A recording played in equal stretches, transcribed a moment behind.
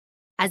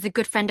as a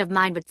good friend of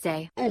mine would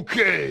say.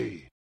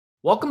 Okay.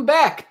 Welcome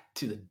back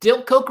to the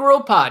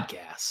DilKokoro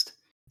Podcast.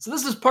 So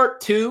this is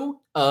part 2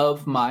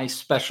 of my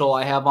special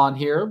I have on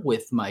here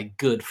with my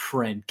good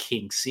friend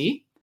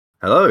Kinksy.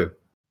 Hello.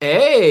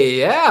 Hey,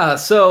 yeah.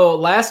 So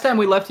last time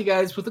we left you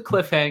guys with a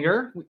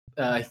cliffhanger.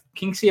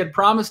 Kinksy had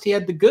promised he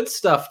had the good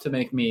stuff to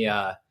make me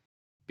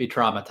be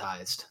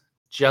traumatized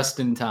just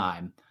in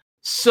time.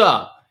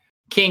 So,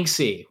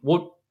 Kinksy,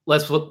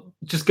 let's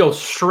just go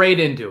straight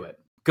into it.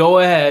 Go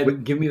ahead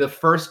and give me the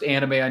first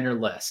anime on your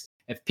list.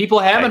 If people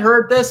haven't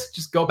heard this,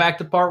 just go back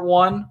to part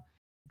 1.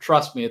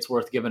 Trust me, it's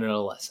worth giving it a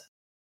listen.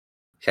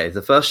 Okay,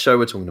 the first show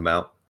we're talking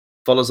about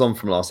follows on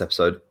from last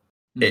episode.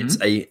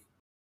 Mm-hmm.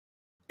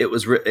 It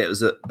was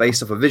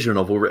based off a visual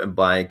novel written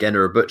by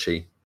Geno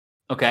Abruptly.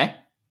 Okay.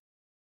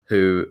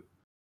 Who,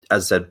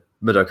 as I said,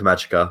 Madoka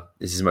Magica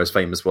is his most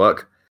famous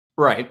work.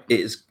 Right. It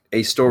is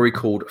a story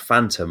called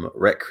Phantom,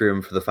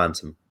 Requiem for the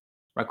Phantom.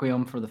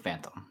 Requiem for the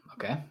Phantom.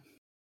 Okay.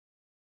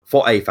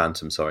 For a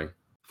Phantom, sorry.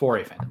 For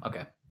a Phantom.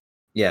 Okay.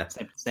 Yeah.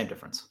 Same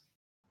difference.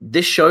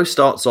 This show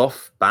starts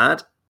off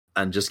bad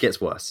and just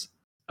gets worse.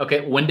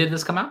 Okay. When did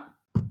this come out?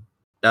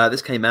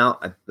 This came out,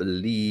 I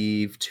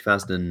believe,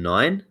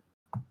 2009.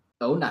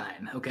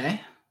 2009.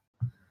 Okay.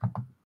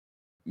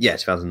 Yeah,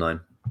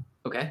 2009.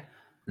 Okay.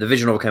 The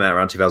visual novel came out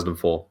around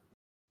 2004.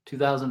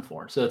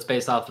 2004. So it's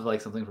based off of like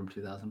something from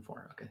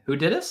 2004. Okay. Who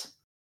did this?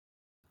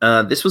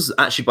 This was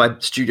actually by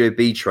Studio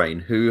B Train,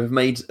 who have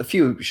made a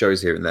few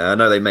shows here and there. I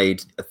know I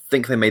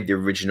think they made the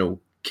original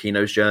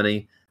Kino's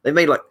Journey. They've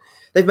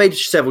made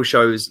several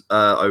shows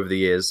over the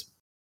years,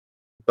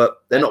 but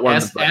they're not one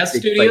of the big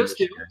studios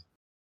too.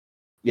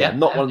 Yeah,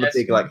 not one of the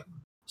big like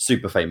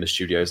super famous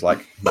studios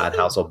like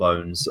Madhouse or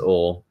Bones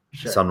or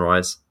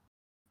Sunrise,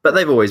 but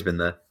they've always been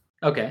there.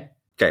 Okay.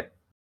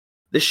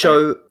 This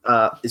show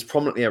is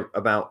prominently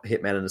about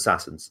hitmen and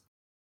assassins.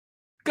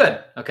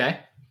 Good. Okay.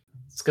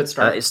 It's a good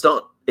start.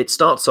 It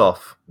starts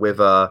off with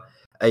a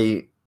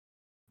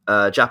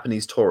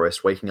Japanese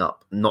tourist waking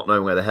up, not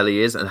knowing where the hell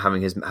he is, and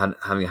having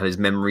had his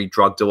memory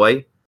drugged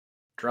away.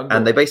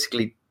 They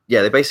basically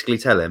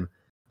tell him,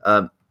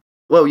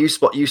 "Well, you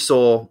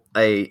saw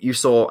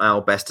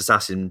our best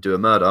assassin do a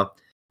murder,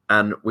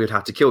 and we'd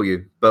have to kill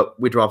you, but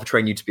we'd rather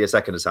train you to be a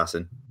second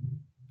assassin."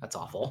 That's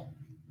awful.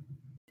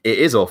 It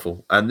is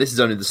awful, and this is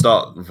only the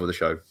start for the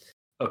show.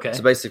 Okay.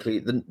 So basically,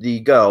 the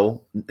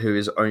girl, who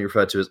is only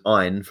referred to as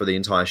Ayn for the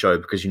entire show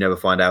because you never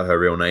find out her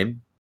real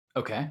name.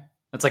 Okay.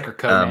 That's like her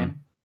code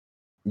name.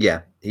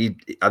 Yeah.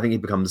 I think he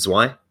becomes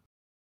Zwei.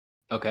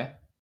 Okay.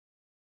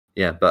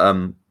 Yeah,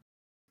 but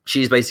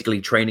she's basically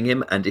training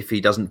him, and if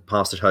he doesn't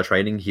pass her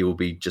training, he will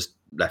be just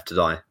left to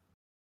die.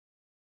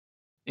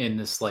 In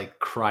this like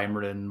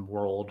crime-ridden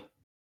world.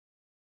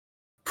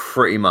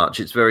 Pretty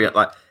much. It's very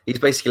like he's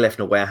basically left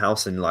in a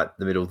warehouse in like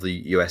the middle of the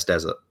US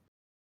desert.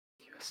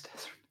 US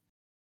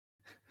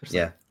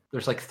desert.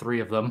 There's like 3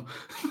 of them.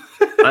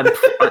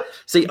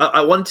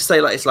 I wanted to say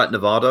like it's like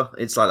Nevada.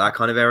 It's like that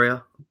kind of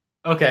area.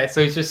 Okay,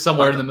 so he's just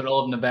somewhere in the middle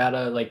of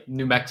Nevada, like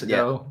New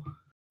Mexico.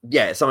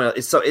 Yeah, something.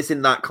 It's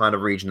in that kind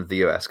of region of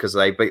the US because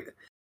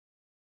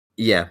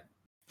yeah.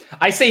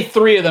 I say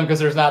 3 of them because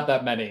there's not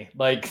that many.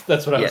 Like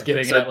that's what I was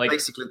getting at. Like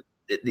basically,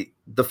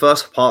 the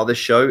first part of this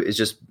show is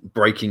just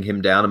breaking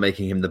him down and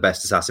making him the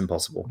best assassin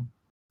possible.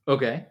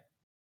 Okay,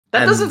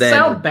 that doesn't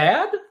sound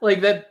bad. Like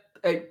that.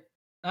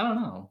 I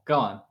don't know. Go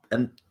on.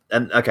 And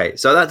okay,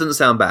 so that doesn't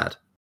sound bad.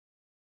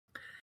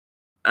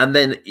 And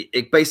then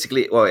it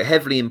basically, it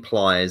heavily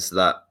implies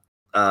that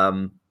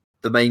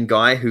the main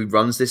guy who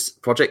runs this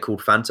project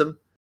called Phantom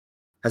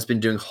has been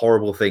doing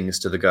horrible things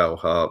to the girl.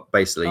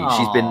 She's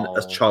been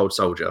a child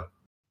soldier.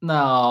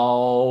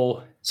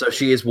 No. So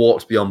she is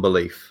warped beyond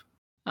belief.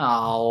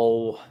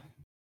 Oh.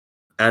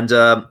 And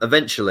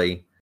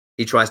eventually,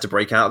 he tries to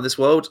break out of this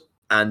world,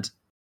 and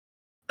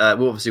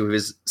obviously with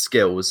his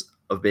skills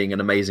of being an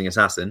amazing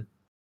assassin,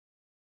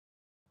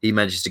 he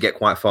manages to get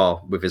quite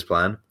far with his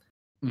plan.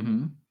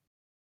 Mm-hmm.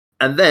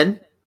 And then,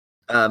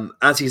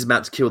 as he's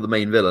about to kill the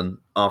main villain,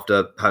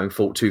 after having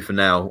fought tooth and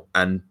nail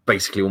and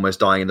basically almost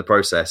dying in the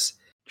process,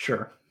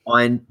 sure,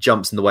 Ayn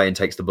jumps in the way and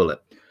takes the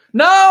bullet.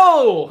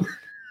 No!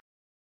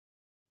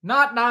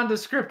 Not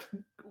nondescript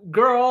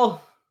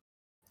girl.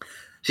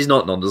 She's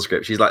not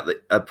nondescript. She's like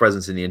a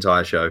presence in the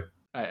entire show.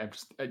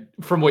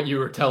 From what you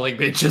were telling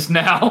me just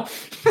now.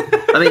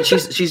 I mean,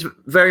 she's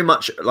very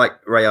much like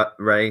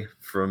Ray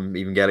from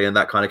Evangelion,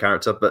 that kind of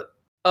character, but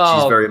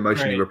she's very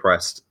emotionally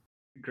repressed.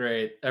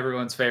 Great.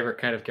 Everyone's favorite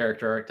kind of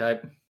character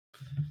archetype.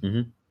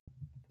 Mm-hmm.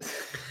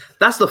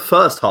 That's the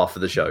first half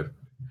of the show.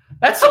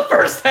 That's the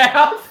first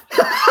half?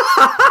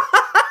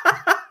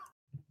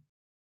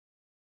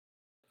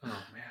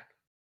 Oh, man.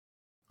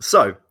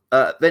 So,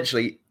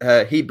 eventually,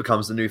 he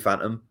becomes the new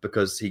Phantom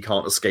because he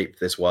can't escape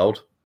this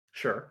world.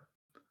 Sure.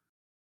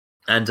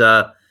 And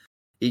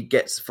he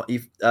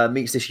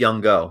meets this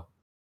young girl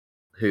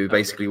who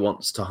basically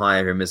wants to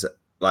hire him as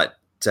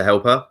to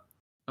help her.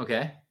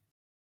 Okay.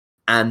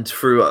 And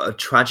through a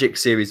tragic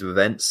series of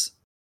events,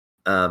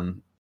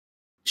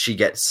 she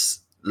gets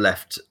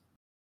left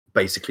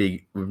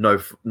basically with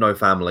no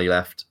family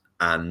left,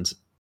 and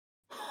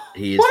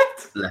he is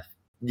left.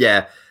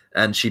 Yeah,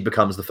 and she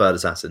becomes the third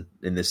assassin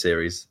in this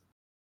series.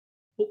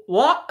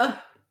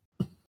 What?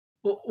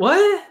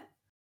 What?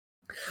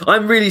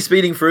 I'm really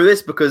speeding through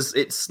this because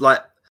it's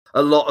like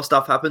a lot of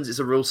stuff happens. It's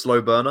a real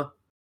slow burner.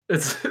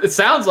 It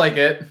sounds like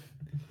it.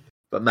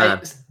 But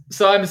man,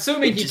 so I'm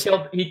assuming he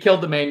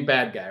killed the main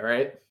bad guy,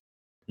 right?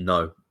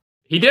 No,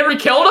 he never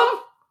killed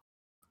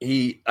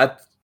him.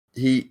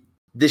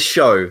 This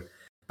show.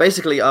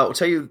 Basically, I'll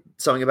tell you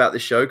something about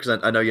this show because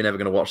I know you're never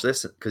going to watch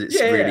this because it's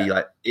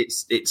like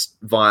it's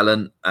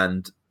violent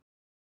and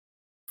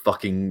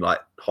fucking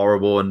like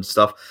horrible and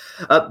stuff.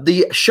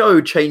 The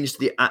show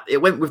changed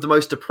it went with the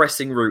most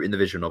depressing route in the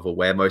visual novel,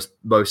 where most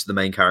of the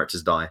main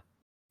characters die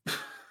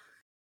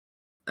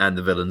and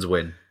the villains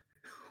win.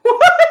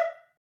 What?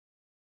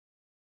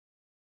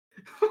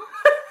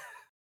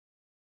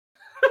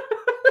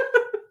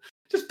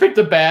 Just picked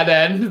a bad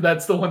end.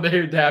 That's the one they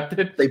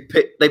adapted.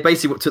 They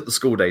basically took the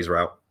school days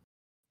route.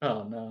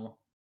 Oh no.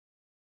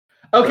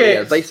 Okay.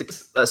 Yeah, basically,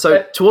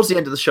 so towards the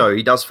end of the show,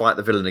 he does fight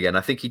the villain again.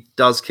 I think he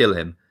does kill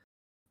him,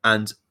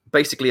 and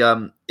basically,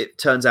 it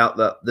turns out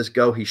that this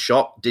girl he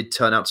shot did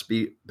turn out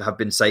to have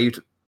been saved.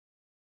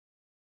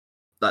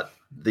 That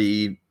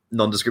the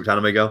nondescript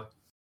anime girl.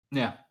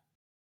 Yeah.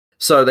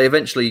 So they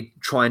eventually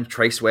try and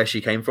trace where she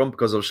came from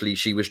because obviously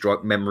she was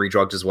memory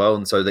drugged as well,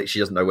 and so that she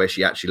doesn't know where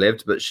she actually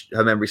lived. But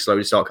her memories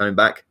slowly start coming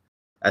back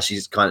as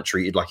she's kind of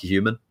treated like a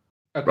human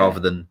rather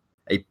than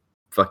a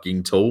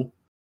fucking tool.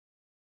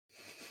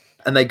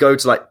 And they go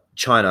to like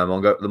China,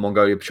 the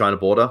Mongolia-China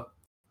border,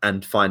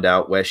 and find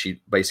out where she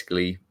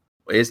basically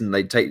is, and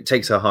they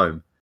takes her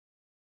home.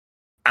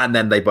 And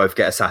then they both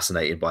get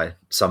assassinated by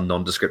some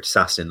nondescript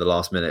assassin in the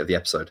last minute of the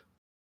episode.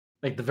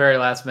 Like the very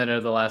last minute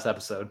of the last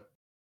episode.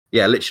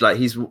 Yeah, literally, like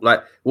he's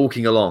like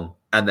walking along,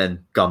 and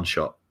then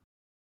gunshot,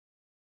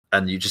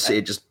 and you just see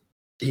it.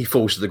 He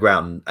falls to the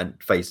ground and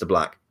fades to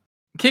black.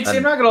 Kinksy,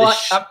 I'm not gonna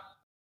lie.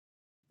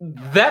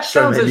 That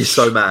sounds made me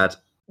so mad.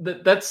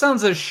 That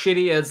sounds as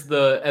shitty as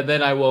and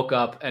then I woke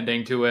up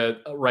ending to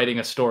writing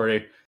a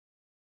story.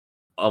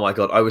 Oh my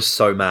god, I was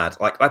so mad.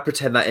 Like, I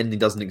pretend that ending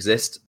doesn't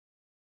exist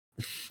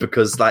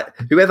because, like,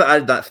 whoever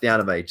added that for the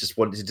anime just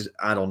wanted to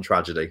add on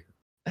tragedy.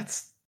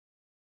 That's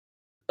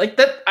like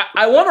that.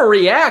 I want to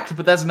react,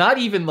 but that's not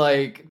even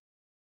like.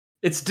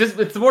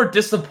 It's more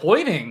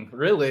disappointing,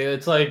 really.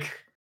 It's like,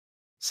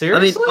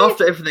 seriously. I mean,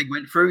 after everything they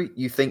went through,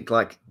 you think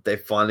like they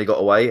finally got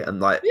away, and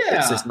like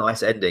it's this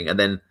nice ending, and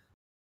then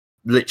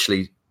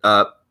literally,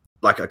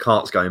 like a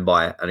cart's going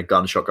by and a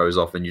gunshot goes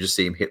off, and you just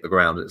see him hit the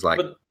ground. It's like.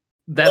 But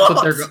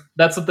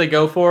that's what they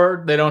go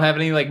for. They don't have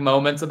any like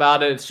moments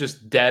about it. It's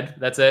just dead.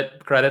 That's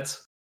it.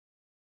 Credits.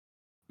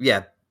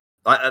 Yeah,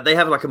 they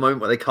have like a moment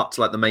where they cut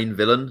to like the main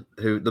villain,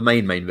 the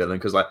main villain,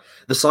 because like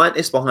the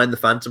scientist behind the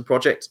Phantom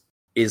Project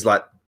is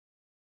like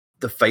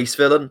the face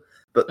villain,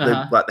 but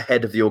the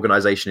head of the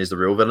organization is the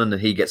real villain,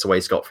 and he gets away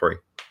scot-free.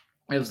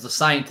 It was the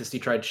scientist he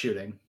tried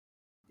shooting.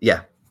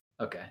 Yeah.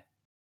 Okay.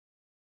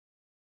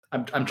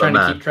 I'm trying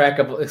to keep track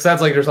of. It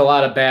sounds like there's a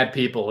lot of bad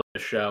people in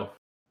this show.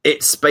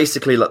 It's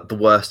basically like the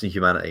worst in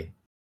humanity.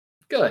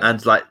 Good.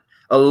 And like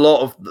a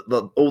lot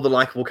of all the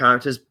likable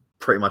characters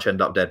pretty much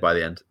end up dead by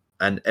the end,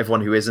 and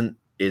everyone who isn't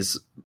is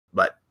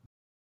like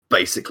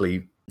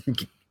basically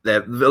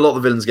a lot of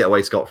the villains get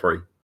away scot-free.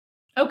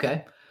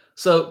 Okay.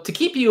 So to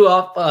keep you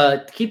off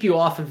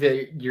of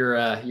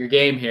your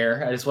game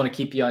here, I just want to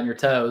keep you on your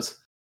toes.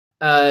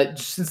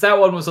 Since that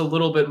one was a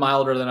little bit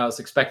milder than I was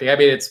expecting. I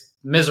mean, it's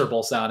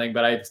miserable sounding,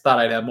 but I thought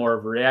I'd have more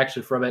of a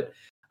reaction from it.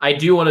 I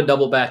do want to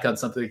double back on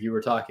something you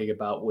were talking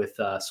about with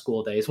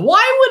School Days.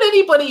 Why would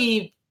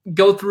anybody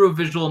go through a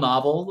visual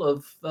novel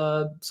of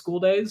School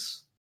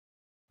Days?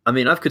 I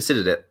mean, I've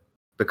considered it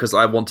because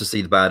I want to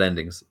see the bad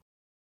endings.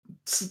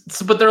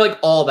 But they're like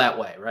all that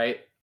way,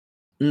 right?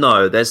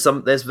 No, there is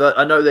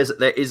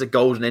a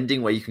golden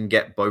ending where you can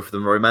get both of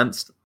them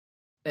romanced.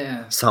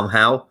 Yeah.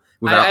 Somehow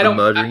without them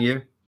murdering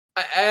you.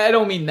 I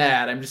don't mean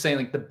that. I'm just saying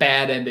like the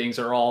bad endings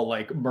are all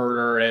like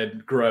murder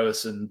and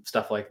gross and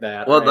stuff like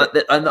that. Well, right?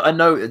 I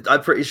know.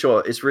 I'm pretty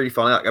sure it's really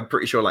funny. Like, I'm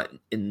pretty sure, like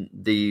in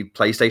the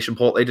PlayStation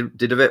port they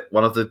did of it.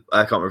 One of the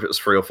I can't remember if it was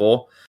 3 or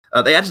 4.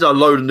 They added a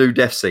load of new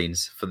death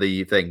scenes for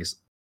the things.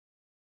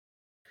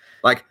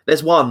 Like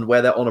there's one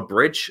where they're on a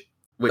bridge,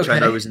 which I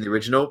know is in the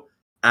original,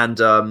 and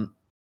the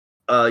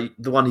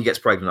one who gets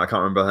pregnant, I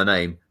can't remember her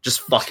name,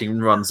 just fucking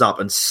runs up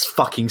and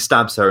fucking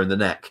stabs her in the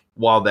neck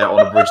while they're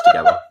on a bridge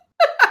together.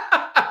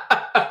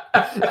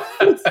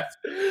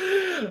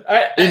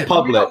 In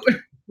public.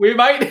 We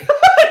might in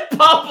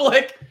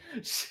public.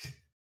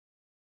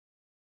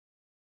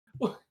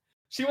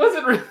 She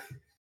wasn't really.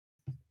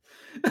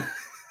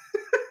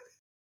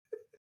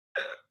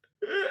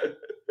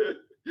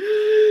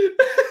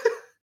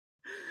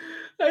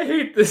 I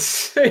hate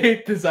this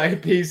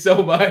IP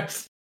so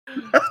much.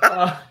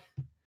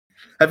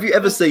 Have you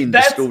ever seen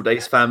the School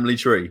Days family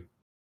tree?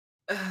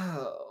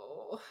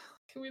 Oh,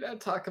 can we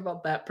not talk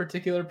about that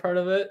particular part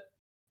of it?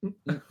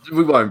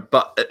 We won't,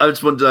 but I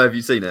just want to know, have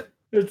you seen it?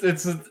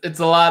 It's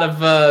a lot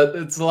of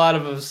it's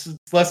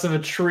less of a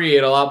tree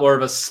and a lot more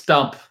of a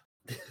stump.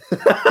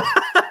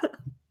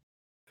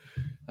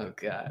 Oh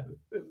god.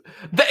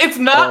 It's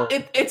not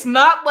it's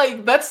not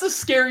like that's the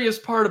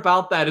scariest part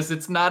about that is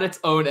it's not its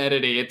own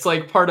entity. It's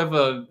like part of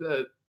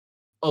a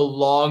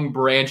long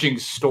branching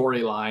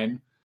storyline.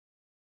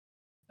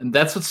 And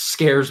that's what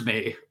scares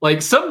me.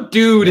 Like some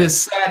dude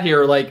has sat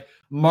here like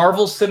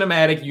Marvel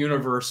Cinematic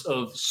Universe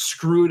of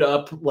screwed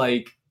up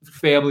like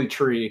family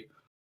tree.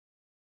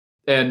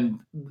 And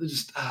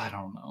just I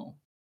don't know.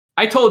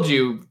 I told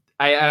you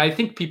I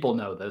think people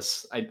know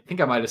this. I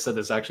think I might have said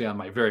this actually on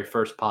my very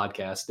first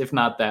podcast, if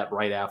not that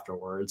right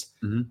afterwards.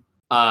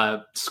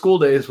 Mm-hmm. School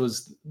Days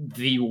was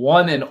the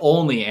one and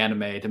only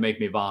anime to make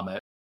me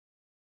vomit.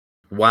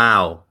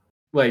 Wow.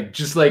 Like,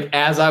 just like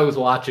as I was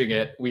watching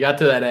it, we got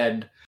to that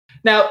end.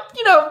 Now,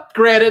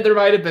 granted, there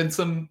might have been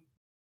some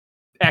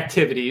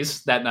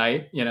activities that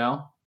night,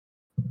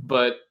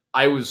 but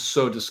I was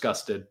so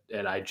disgusted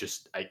and I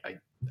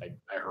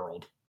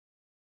hurled.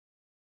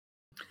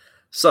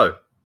 So,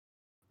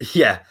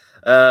 yeah,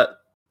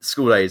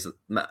 School Days.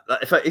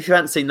 If you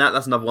hadn't seen that,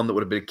 that's another one that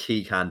would have been a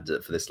key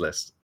candidate for this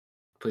list.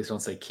 Please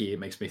don't say key. It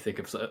makes me think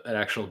of an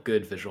actual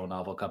good visual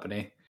novel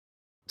company.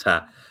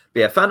 But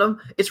yeah, Phantom.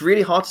 It's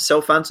really hard to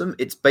sell Phantom.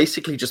 It's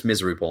basically just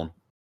misery porn.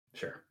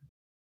 Sure.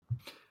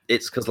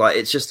 It's because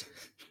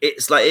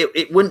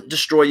it wouldn't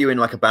destroy you in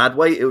like a bad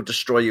way. It would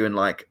destroy you in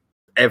like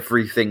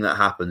everything that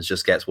happens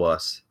just gets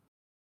worse.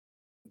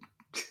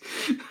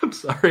 I'm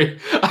sorry.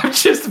 I'm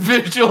just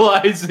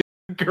visualizing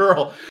a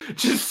girl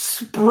just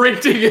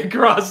sprinting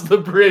across the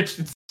bridge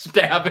and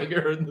stabbing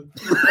her in the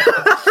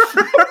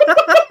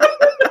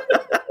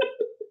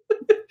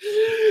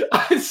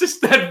It's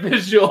just that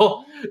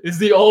visual is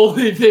the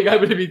only thing I'm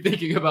going to be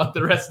thinking about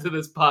the rest of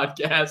this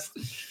podcast.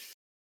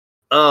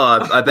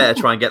 Oh, I better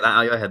try and get that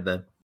out of your head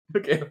then.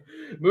 Okay,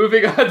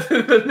 moving on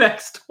to the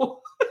next one.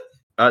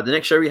 The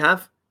next show we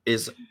have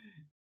is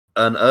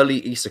an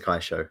early isekai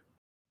show.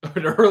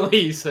 An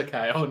early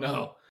isekai, oh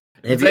no.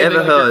 Have you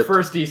ever heard... Your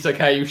first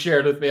isekai you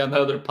shared with me on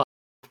the other podcast?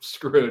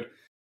 Screwed.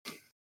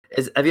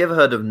 Have you ever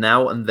heard of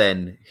Now and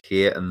Then,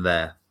 Here and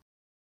There?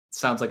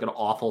 Sounds like an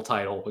awful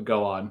title, but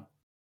go on.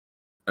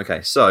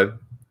 Okay, so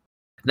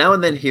Now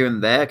and Then, Here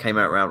and There came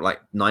out around like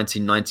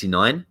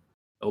 1999.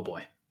 Oh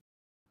boy.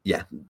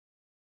 Yeah.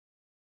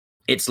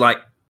 It's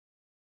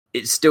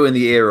still in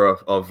the era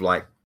of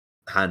like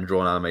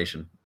hand-drawn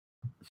animation.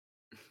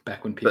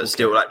 Back when people... But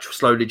still like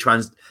slowly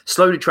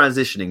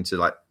transitioning to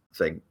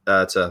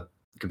to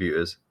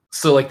computers.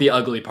 So like the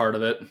ugly part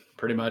of it,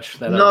 pretty much.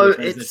 No,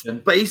 it's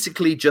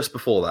basically just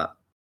before that.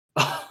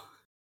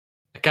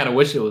 I kind of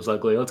wish it was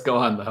ugly. Let's go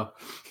on though.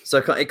 So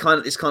it's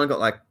kind of got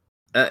like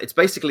it's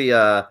basically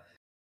the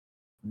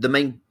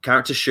main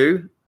character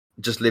Shu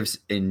just lives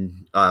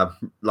in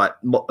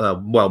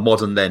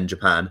modern then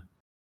Japan,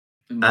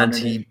 and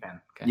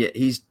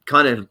he's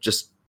kind of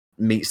just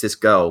meets this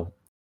girl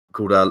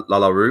called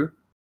Lalaru.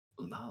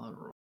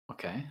 Lalaru,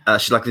 okay.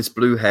 She's like this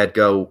blue-haired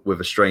girl with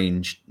a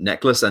strange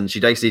necklace, and she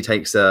basically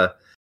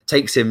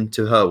takes him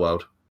to her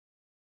world.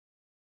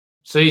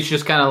 So he's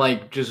just kind of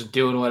like just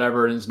doing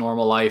whatever in his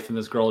normal life, and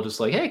this girl just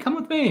like, hey, come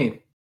with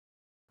me.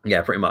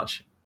 Yeah, pretty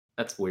much.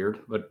 That's weird,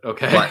 but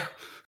okay. Like,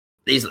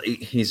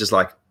 he's just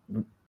like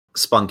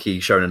spunky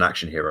shonen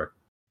action hero.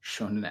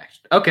 Shonen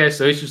action. Okay,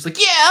 so he's just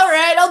like, yeah, all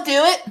right, I'll do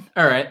it.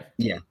 All right.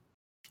 Yeah.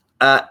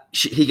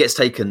 He gets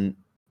taken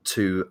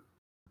to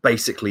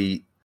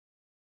basically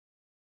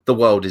the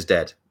world is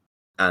dead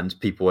and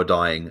people are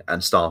dying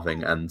and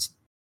starving and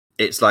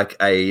it's like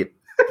a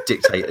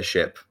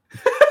dictatorship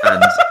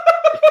and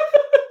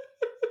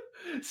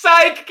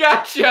psych,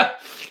 gotcha.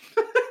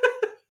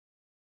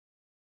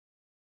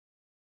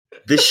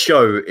 This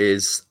show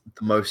is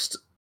the most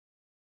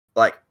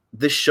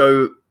this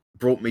show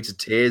brought me to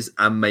tears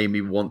and made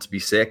me want to be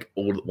sick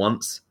all at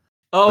once.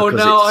 Oh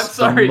no, I'm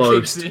sorry, the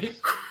most Kinksy.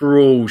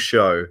 Cruel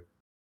show.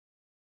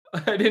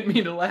 I didn't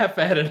mean to laugh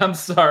at it. I'm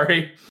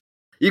sorry.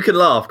 You can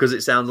laugh because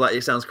it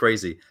sounds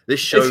crazy. This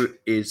show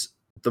it's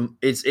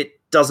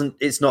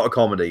not a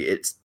comedy.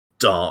 It's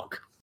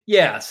dark.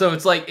 Yeah, so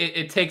it's like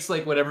it takes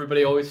like what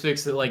everybody always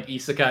thinks that like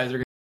isekais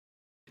are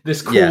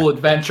this cool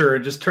adventure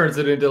and just turns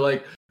it into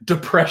like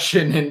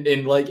depression and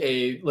in like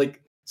a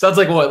like sounds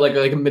like what like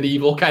a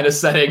medieval kind of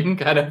setting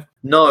kind of.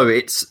 No,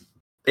 it's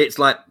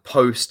like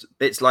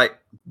it's like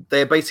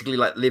they basically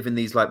like live in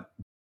these like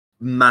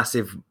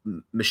massive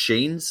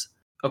machines.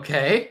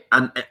 Okay.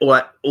 And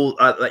all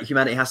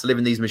humanity has to live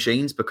in these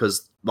machines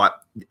because like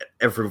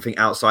everything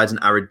outside's an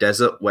arid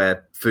desert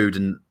where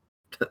food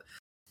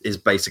is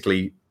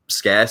basically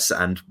scarce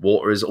and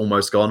water is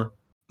almost gone.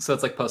 So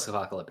it's like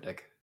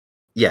post-apocalyptic.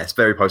 Yes,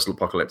 very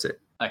post-apocalyptic.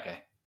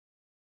 Okay.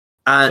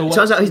 And it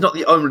turns out he's not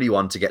the only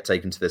one to get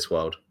taken to this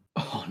world.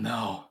 Oh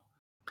no.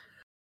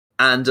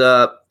 And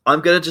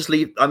I'm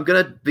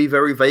gonna be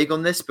very vague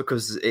on this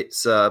because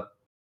it's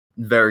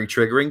very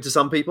triggering to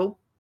some people.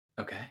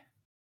 Okay.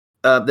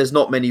 There's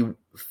not many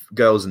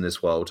girls in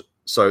this world,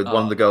 so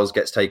one of the girls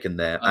gets taken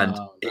there, and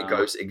it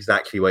goes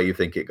exactly where you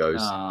think it goes.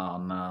 Oh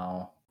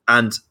no!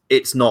 And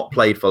it's not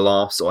played for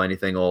laughs or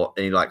anything or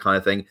any like kind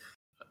of thing.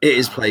 It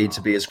is played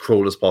to be as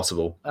cruel as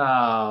possible.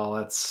 Oh,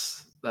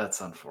 that's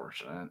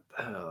unfortunate.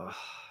 Oh.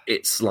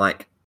 It's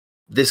like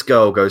this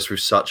girl goes through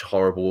such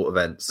horrible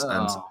events,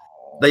 and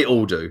they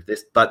all do.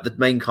 This, like the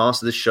main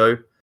cast of this show,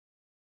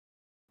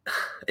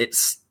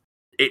 it's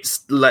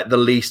like the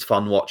least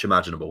fun watch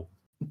imaginable.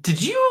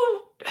 Did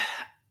you?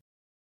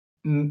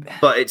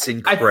 But it's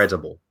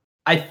incredible.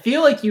 I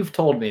feel like you've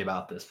told me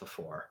about this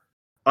before.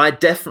 I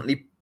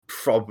definitely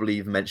probably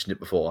have mentioned it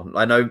before.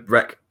 I know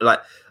like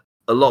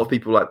a lot of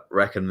people like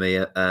Rek and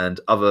me and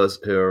others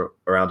who are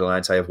around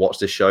Atlanta have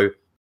watched this show,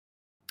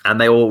 and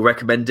they all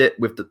recommend it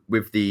with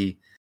the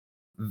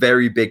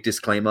very big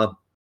disclaimer: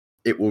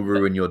 it will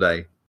ruin your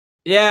day.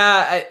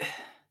 Yeah,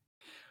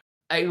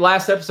 I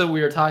last episode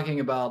we were talking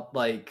about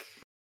like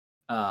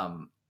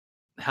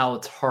how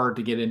it's hard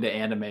to get into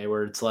anime,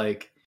 where it's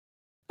like,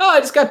 oh, I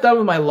just got done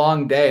with my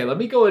long day. Let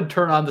me go and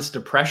turn on this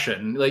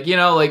depression. Like, you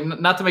know, like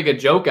not to make a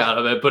joke out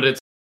of it, but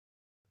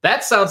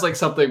that sounds like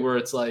something where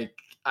it's like,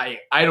 I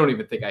don't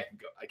even think I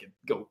can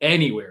go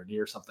anywhere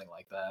near something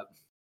like that.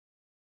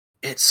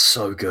 It's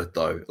so good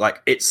though.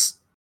 Like it's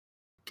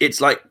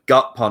like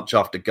gut punch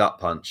after gut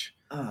punch.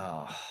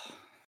 Oh,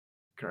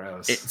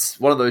 gross. It's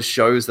one of those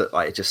shows that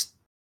like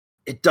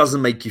it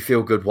doesn't make you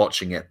feel good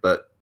watching it,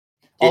 but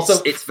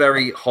it's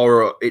very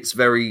horror. It's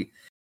very,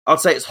 I'd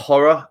say it's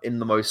horror in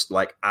the most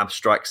like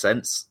abstract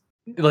sense,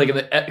 like in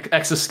the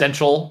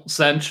existential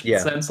sense.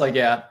 Yeah. Like,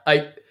 yeah.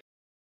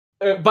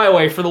 By the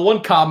way, for the one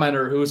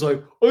commenter who was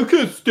like, I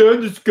can't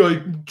stand this guy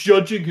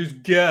judging his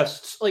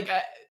guests. Like,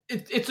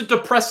 it's a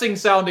depressing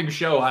sounding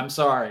show. I'm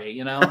sorry,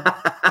 you know.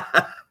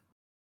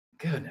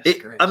 Goodness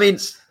gracious. I mean,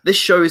 this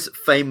show is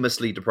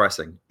famously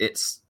depressing.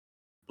 It's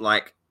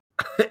like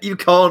you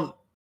can't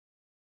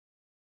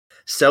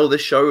sell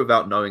this show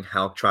without knowing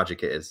how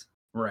tragic it is.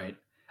 Right.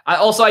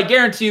 I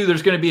guarantee you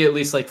there's going to be at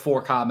least like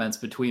 4 comments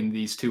between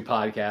these two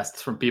podcasts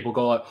from people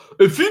going,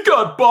 if he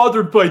got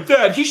bothered by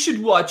that, he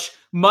should watch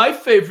my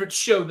favorite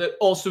show that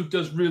also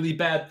does really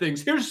bad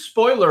things. Here's a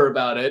spoiler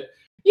about it.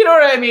 You know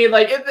what I mean?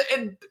 Like,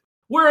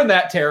 we're in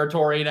that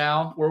territory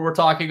now where we're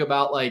talking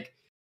about like,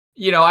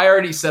 you know, I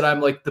already said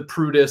I'm like the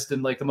prudest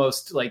and like the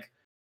most like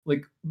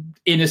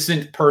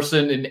innocent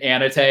person in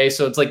Anate.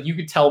 So it's like, you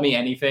could tell me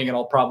anything and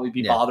I'll probably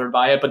be bothered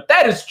by it. But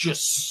that is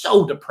just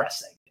so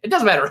depressing. It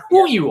doesn't matter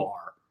who you are.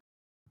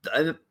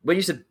 And when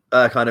you said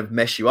kind of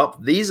mess you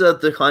up, these are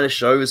the kind of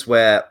shows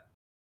where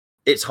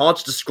it's hard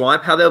to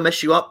describe how they'll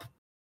mess you up,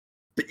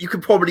 but you can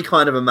probably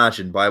kind of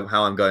imagine by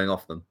how I'm going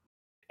off them.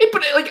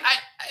 But like,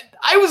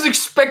 I was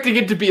expecting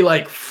it to be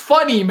like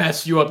funny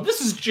mess you up.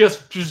 This is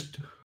just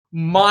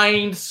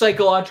mind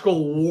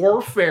psychological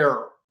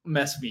warfare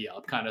mess me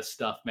up kind of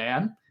stuff,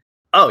 man.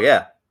 Oh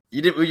yeah,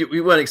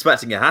 we weren't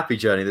expecting a happy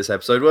journey this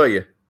episode, were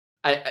you?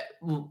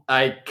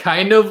 I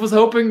kind of was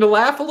hoping to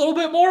laugh a little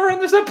bit more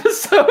in this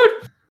episode.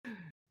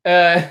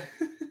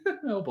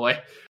 Oh boy.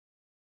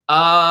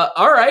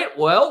 All right.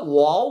 Well,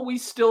 while we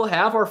still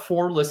have our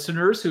 4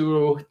 listeners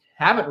who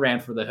haven't ran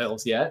for the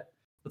hills yet,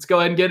 let's go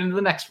ahead and get into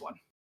the next one.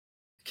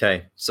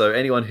 Okay. So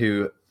anyone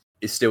who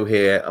is still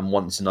here and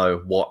wants to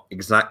know what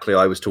exactly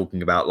I was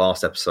talking about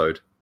last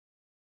episode,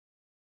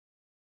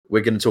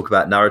 we're going to talk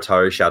about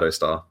Naruto Shadow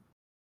Star.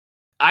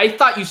 I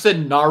thought you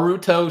said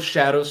Naruto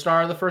Shadow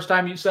Star the first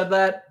time you said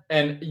that.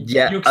 And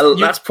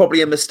that's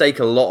probably a mistake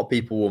a lot of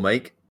people will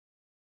make.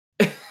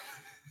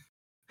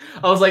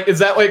 I was like, is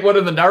that like one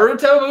of the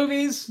Naruto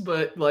movies?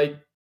 But like,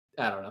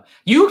 I don't know.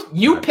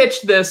 You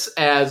pitched this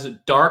as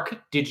Dark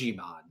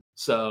Digimon.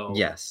 So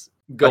yes.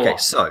 Go okay, on.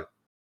 So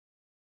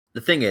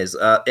the thing is,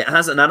 it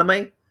has an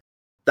anime.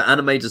 The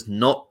anime does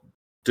not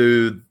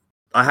do.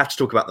 I have to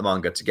talk about the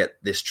manga to get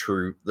the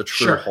true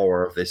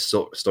horror of this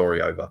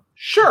story over.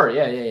 Sure,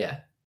 yeah.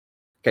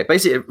 Okay,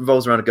 basically it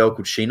revolves around a girl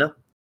called Sheena,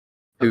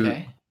 who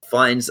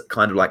finds they're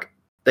kind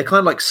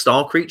of like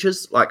star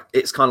creatures. Like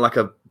it's kind of like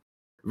a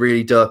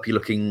really derpy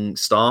looking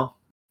star.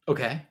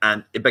 Okay.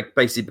 And it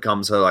basically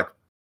becomes her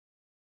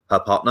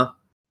partner.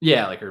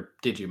 Yeah, like her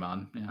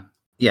Digimon.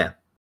 Yeah.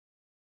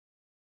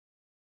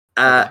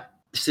 Yeah.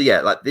 So yeah,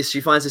 like this,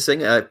 she finds this thing.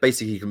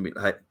 Basically, he can be,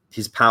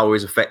 his power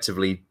is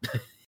effectively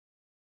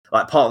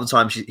like part of the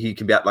time he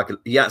can be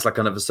he acts like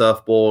kind of a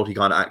surfboard. He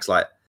kind of acts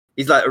like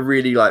he's like a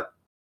really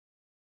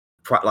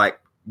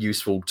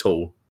useful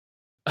tool.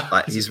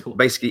 Like he's cool.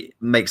 Basically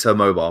makes her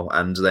mobile,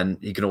 and then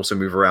he can also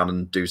move around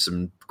and do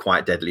some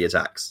quite deadly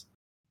attacks.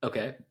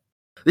 Okay.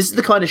 This is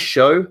the kind of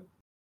show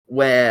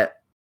where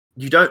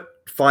you don't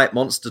fight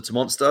monster to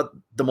monster.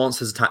 The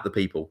monsters attack the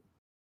people.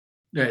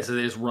 Yeah, so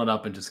they just run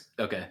up and just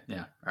all right,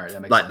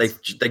 that makes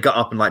sense. They got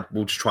up and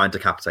we'll just try and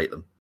decapitate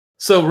them.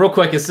 So real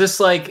quick, is this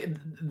like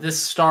this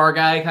star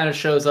guy kind of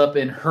shows up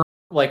in her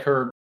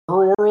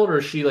world, or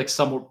is she like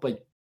somewhat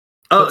like?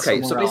 Oh,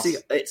 okay. So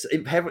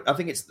basically, I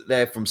think it's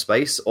they're from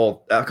space,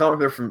 or I can't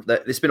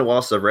remember it's been a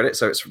while since I've read it.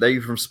 So it's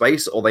they're from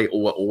space, or they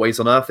were always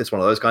on Earth. It's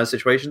one of those kind of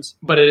situations.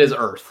 But it is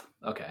Earth.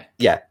 Okay.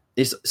 Yeah,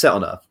 it's set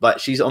on Earth. Like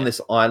she's on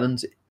this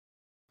island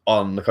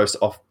on the coast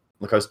of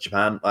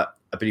Japan.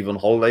 I believe on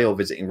holiday or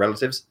visiting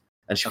relatives,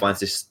 and she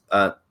finds this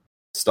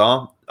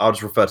star. I'll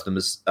just refer to them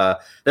as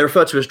they're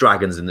referred to as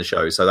dragons in the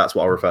show, so that's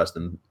what I'll refer to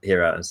them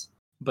here as.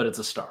 But it's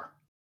a star.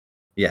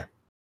 Yeah.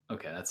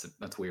 Okay,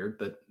 that's weird,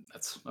 but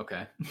that's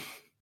okay.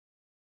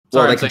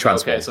 Well, they can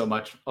transform. Okay, so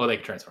much. Oh, they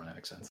can transform. That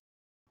makes sense.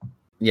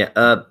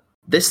 Yeah.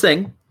 This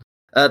thing,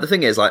 the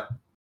thing is, like,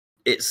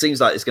 it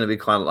seems like it's going to be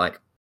kind of like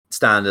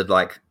standard,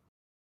 like,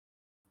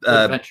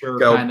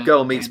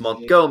 girl meets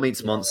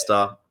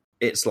monster.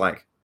 It's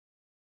like,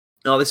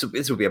 oh, this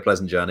will be a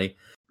pleasant journey.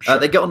 Sure.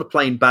 They get on a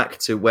plane back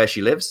to where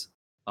she lives.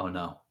 Oh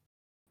no!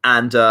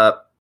 And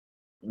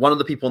one of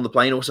the people on the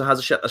plane also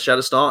has a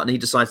shadow star, and he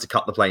decides to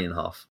cut the plane in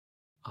half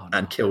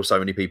and kill so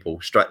many people.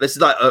 This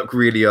is like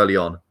really early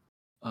on.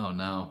 Oh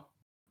no!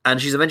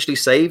 And she's eventually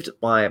saved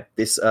by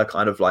this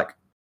kind of like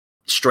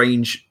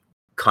strange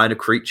kind of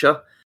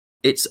creature.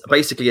 It's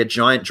basically a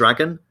giant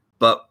dragon,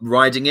 but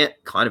riding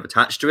it, kind of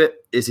attached to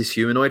it, is this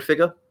humanoid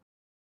figure.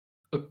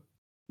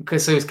 Okay,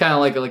 so he's kind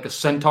of like a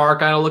centaur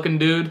kind of looking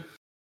dude.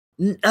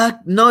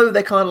 No,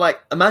 they're kind of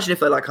like, imagine if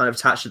they're like kind of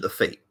attached to the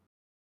feet.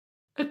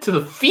 To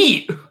the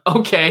feet?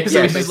 Okay,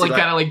 so he's just like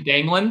kind of like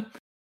dangling?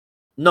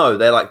 No,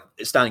 they're like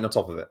standing on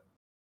top of it.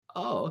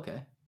 Oh,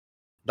 okay.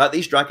 Like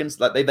these dragons,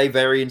 like they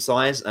vary in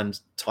size and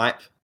type.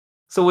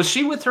 So was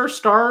she with her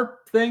star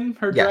thing,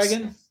 her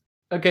dragon?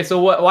 Okay, so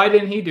why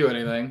didn't he do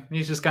anything?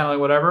 He's just kind of like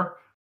whatever?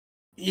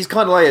 He's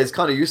kind of like, it's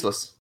kind of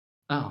useless.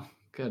 Oh,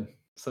 good.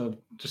 So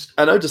just...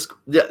 I know,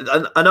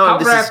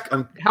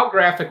 how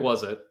graphic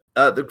was it?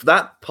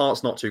 That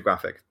part's not too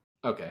graphic.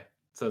 Okay.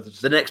 So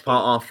the next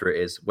part after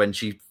it is when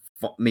she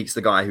meets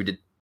the guy who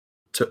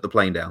took the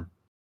plane down.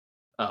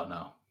 Oh,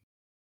 no.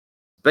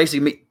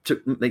 Basically,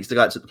 meets the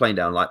guy that took the plane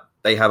down. Like,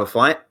 they have a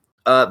fight.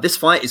 This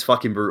fight is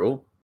fucking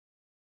brutal.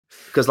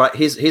 Because, like,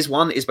 his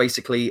one is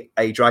basically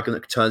a dragon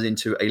that turns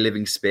into a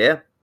living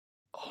spear.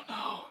 Oh,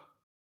 no.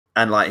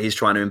 And, like, he's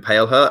trying to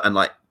impale her and,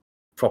 like,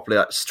 properly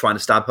like, trying to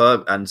stab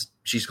her. And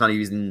she's kind of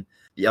using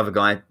the other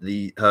guy,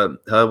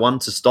 her one,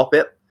 to stop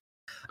it.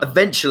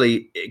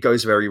 Eventually, it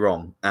goes very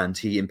wrong. And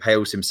he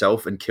impales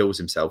himself and kills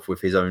himself with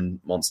his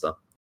own monster.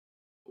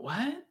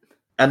 What?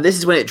 And this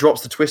is when it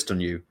drops the twist on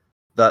you.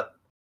 That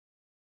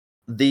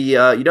the,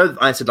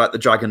 I said, like, the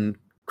dragon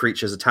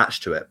creature's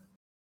attached to it.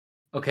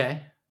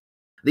 Okay.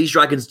 These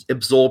dragons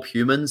absorb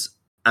humans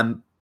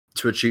and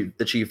to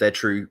achieve their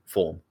true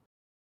form.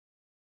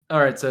 All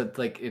right, so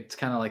it's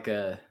kind of like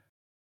I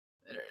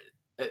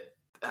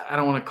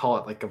don't want to call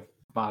it like a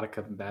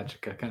Vodka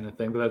Magica kind of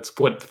thing, but that's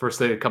what the first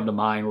thing that come to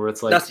mind. Where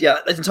it's like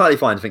that's entirely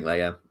fine to think that.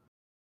 Yeah.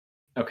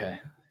 Okay,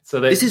 so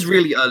this is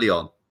really early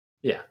on.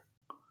 Yeah,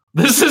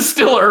 this is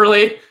still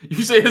early.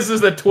 You say this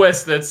is the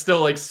twist that's still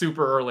like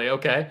super early.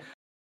 Okay.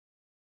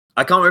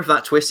 I can't remember if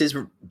that twist is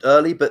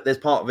early, but there's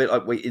part of it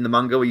like in the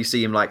manga where you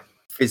see him like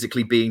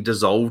physically being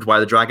dissolved by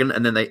the dragon,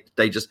 and then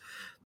they just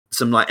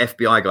some like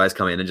FBI guys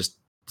come in and just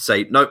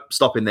say nope,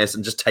 stopping this,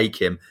 and just take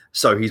him.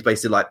 So he's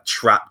basically like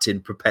trapped in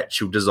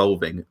perpetual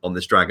dissolving on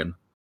this dragon.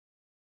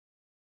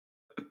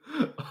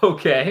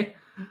 Okay.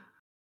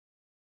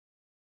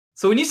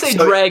 So when you say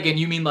dragon,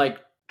 you mean like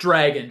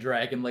dragon,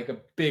 like a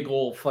big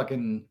old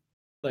fucking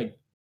like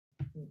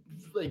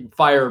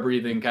fire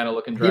breathing kind of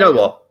looking dragon. You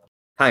know what?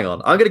 Hang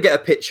on, I'm gonna get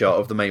a picture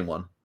of the main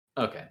one.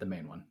 Okay, the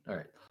main one. All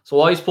right. So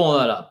while he's pulling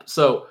that up,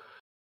 so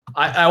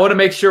I want to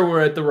make sure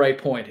we're at the right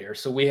point here.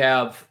 So we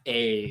have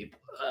a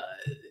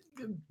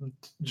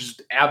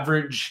just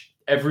average,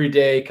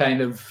 everyday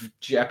kind of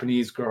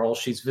Japanese girl.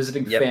 She's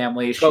visiting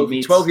family. 12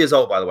 years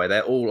old, by the way.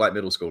 They're all like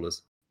middle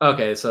schoolers.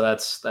 Okay, so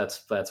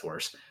that's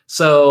worse.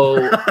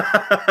 So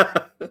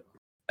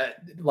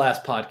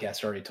last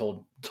podcast already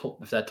told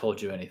if that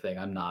told you anything.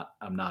 I'm not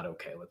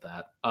okay with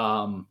that.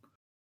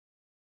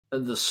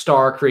 The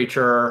star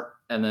creature,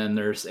 and then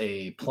there's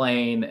a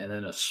plane, and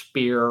then a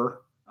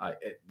spear.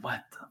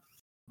 What the?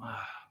 Oh, man.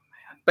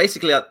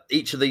 Basically,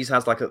 each of these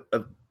has like a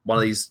one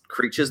of these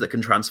creatures that can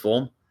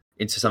transform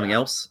into something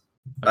else,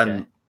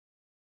 and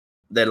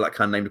they're like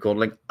kind of named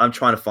accordingly. I'm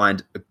trying to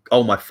find.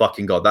 Oh my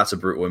fucking god, that's a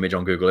brutal image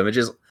on Google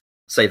Images.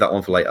 Save that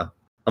one for later.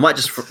 I might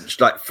just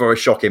throw a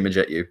shock image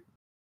at you.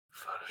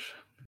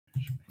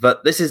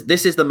 But this is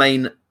the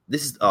main.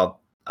 This is I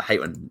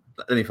hate when.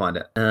 Let me find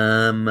it.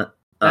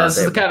 This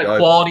is the kind of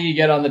quality you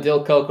get on the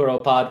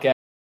DilKokoro podcast.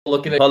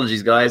 Looking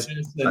Apologies, guys.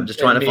 I'm just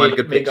trying to find a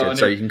good picture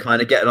so you can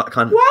kind of get an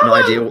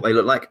idea what they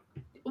look like.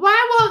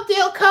 Why won't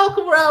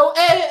DilKokoro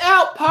edit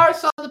out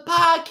parts on the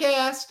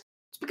podcast?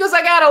 It's because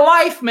I got a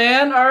life,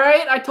 man. All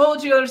right, I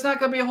told you there's not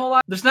gonna be a whole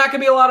lot. There's not gonna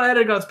be a lot of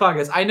editing on this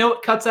podcast. I know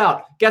it cuts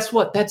out. Guess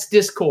what? That's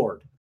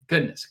Discord.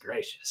 Goodness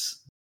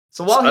gracious.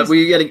 So while were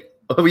you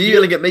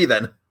yelling at me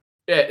then?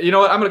 Yeah, you know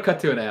what? I'm gonna cut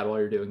to an ad while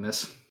you're doing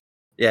this.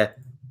 Yeah.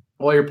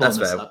 While you're pulling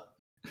this up.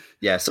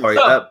 Yeah, sorry.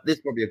 This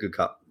is probably a good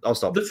cut. I'll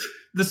stop.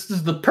 This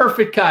is the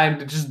perfect time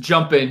to just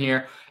jump in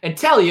here and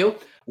tell you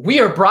we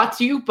are brought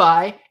to you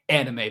by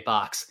Anime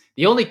Box,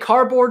 the only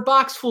cardboard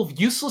box full of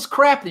useless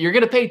crap that you're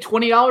going to pay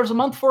 $20 a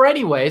month for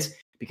anyways,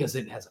 because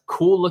it has a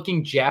cool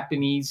looking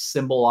Japanese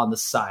symbol on the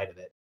side of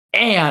it.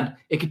 And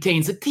it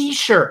contains a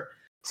t-shirt.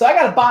 So I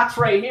got a box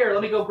right here.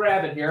 Let me go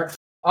grab it here.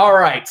 All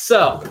right,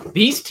 so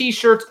these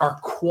t-shirts are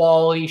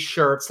quality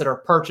shirts that are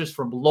purchased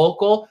from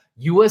local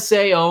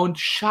USA-owned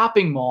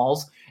shopping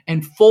malls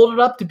and folded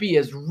up to be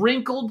as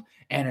wrinkled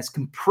and as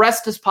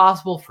compressed as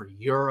possible for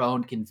your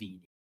own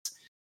convenience.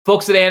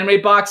 Folks at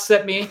Anime Box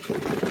sent me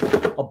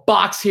a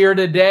box here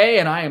today,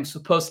 and I am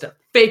supposed to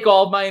fake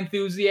all of my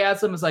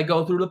enthusiasm as I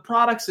go through the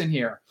products in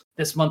here.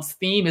 This month's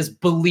theme is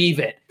Believe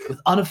It, with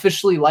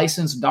unofficially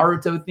licensed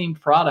Naruto-themed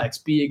products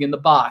being in the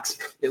box.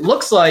 It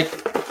looks like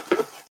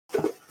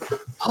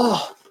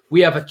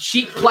we have a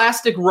cheap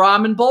plastic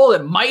ramen bowl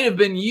that might have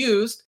been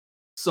used,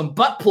 some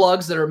butt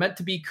plugs that are meant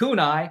to be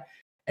kunai,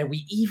 and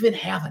we even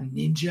have a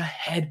ninja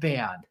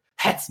headband.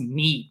 That's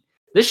neat.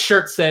 This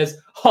shirt says,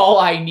 all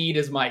I need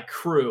is my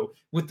crew,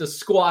 with the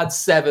Squad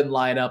 7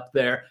 line up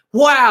there.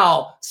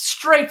 Wow!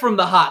 Straight from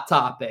the Hot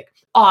Topic.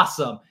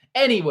 Awesome.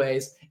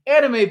 Anyways,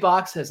 Anime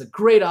Box has a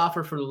great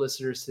offer for the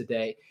listeners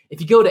today. If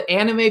you go to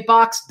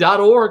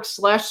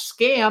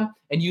animebox.org/scam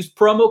and use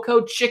promo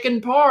code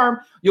CHICKENPARM,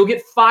 you'll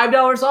get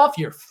 $5 off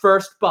your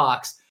first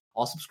box.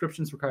 All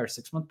subscriptions require a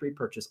 6-month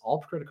pre-purchase. All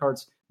credit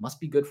cards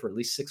must be good for at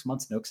least 6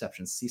 months, no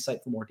exceptions. See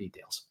site for more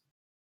details.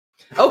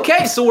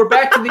 Okay, so we're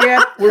back to the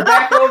end. We're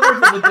back over to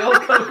the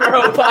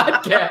DilKokoro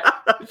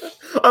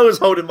Podcast. I was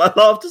holding my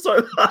laughter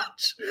so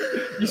much.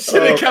 You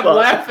should have kept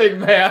laughing,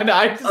 man.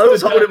 I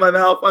was holding my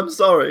mouth. I'm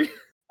sorry.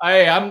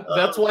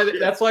 That's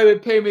why they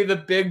pay me the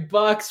big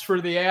bucks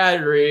for the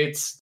ad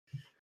reads.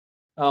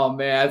 Oh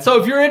man!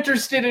 So if you're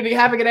interested in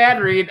having an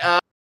ad read,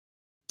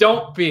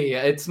 don't be.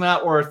 It's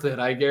not worth it.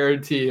 I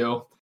guarantee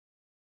you.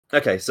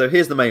 Okay, so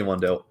here's the main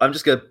one, Dil. I'm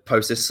just gonna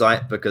post this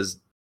site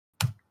because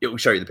it will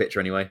show you the picture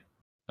anyway.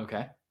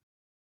 Okay.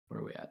 Where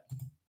are we at?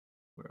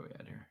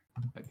 Here?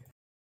 Okay.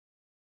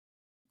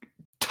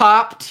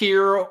 Top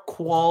tier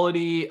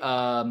quality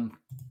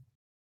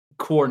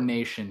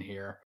coordination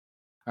here.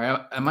 All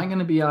right, am I going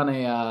to be on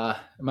a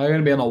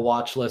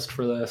watch list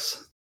for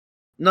this?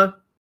 No.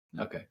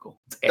 Okay, cool.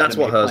 That's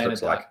what hers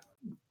looks like.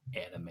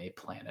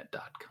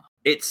 AnimePlanet.com.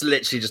 It's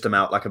literally just a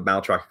mouth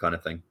tracker kind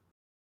of thing.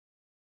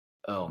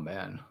 Oh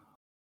man,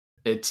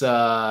 it's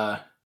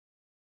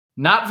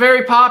not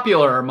very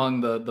popular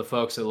among the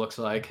folks. It looks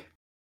like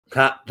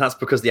that's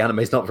because the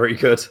anime's not very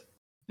good.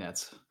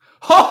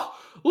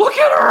 Look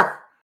at her.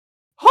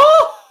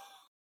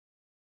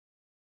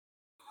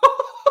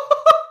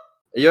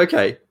 Are you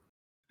okay?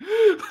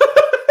 What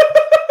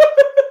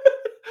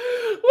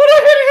a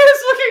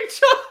hideous looking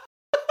child!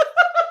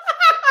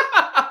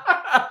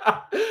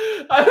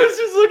 I was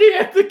just looking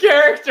at the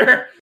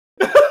character.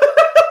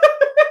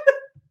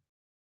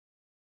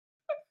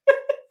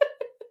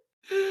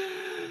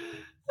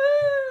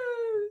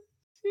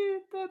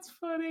 Shit, that's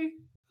funny.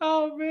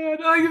 Oh man,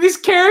 look at these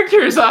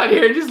characters on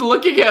here, just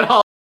looking at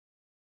all.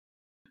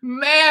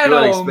 Man,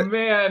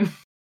 man.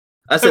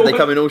 I said they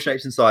come in all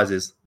shapes and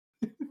sizes.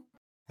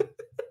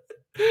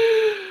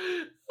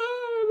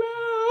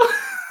 Oh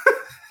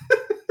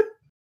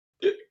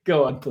no.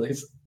 Go on,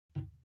 please.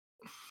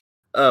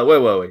 Where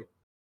were we?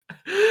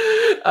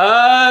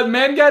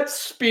 Men got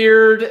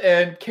speared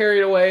and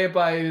carried away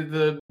by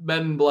the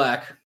men in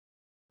black.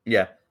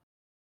 Yeah.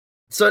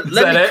 So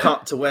let me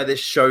cut to where this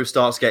show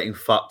starts getting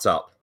fucked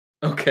up.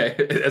 Okay,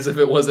 as if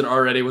it wasn't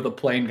already with a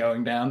plane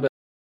going down. But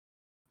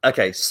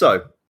okay,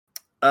 so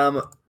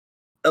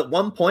at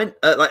one point,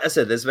 like I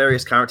said, there's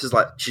various characters.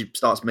 Like she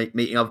starts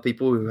meeting other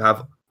people who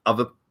have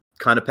other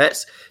kind of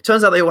pets.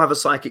 Turns out they all have a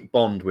psychic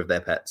bond with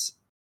their pets.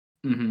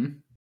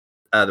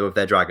 Mm-hmm. With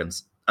their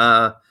dragons.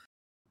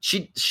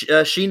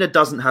 Sheena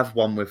doesn't have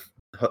one with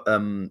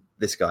her,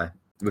 this guy,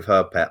 with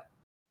her pet.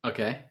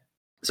 Okay.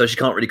 So she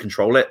can't really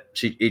control it.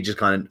 He just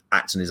kind of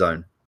acts on his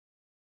own.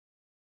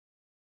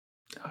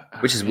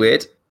 Which is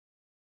weird.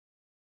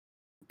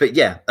 But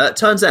yeah, it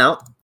turns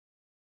out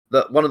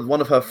that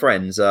one of her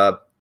friends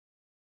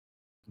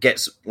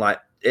gets like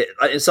a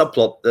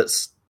subplot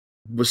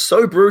was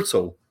so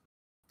brutal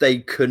they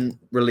couldn't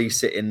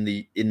release it in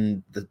the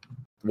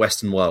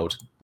Western world.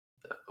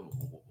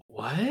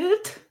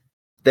 What?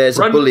 There's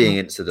a bullying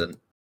incident.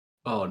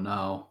 Oh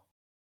no.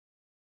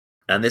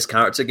 And this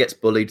character gets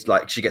bullied,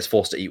 like she gets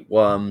forced to eat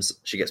worms.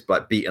 She gets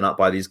like beaten up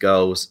by these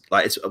girls.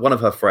 Like it's one of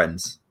her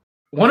friends.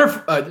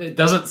 It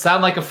doesn't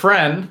sound like a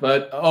friend,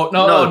 but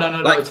no.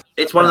 Like,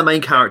 it's one of the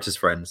main character's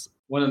friends.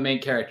 One of the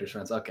main character's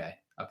friends. Okay.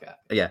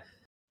 Yeah.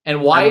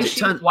 And why is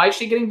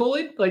she getting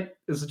bullied? Like,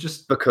 is it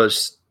just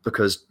because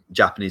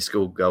Japanese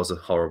schoolgirls are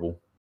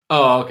horrible?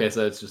 Oh, okay.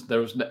 So it's just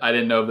I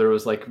didn't know if there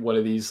was like one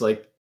of these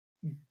like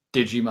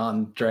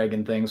Digimon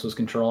dragon things was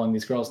controlling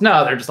these girls.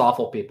 No, they're just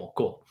awful people.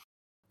 Cool.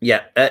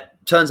 Yeah, it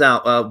turns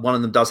out one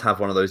of them does have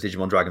one of those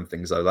Digimon dragon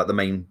things though, like the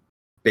main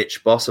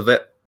bitch boss of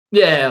it.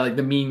 Yeah, like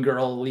the mean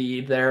girl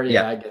lead there.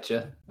 Yeah, I get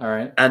you. All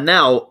right. And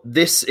now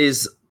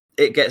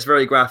it gets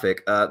very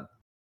graphic. I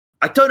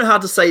don't know how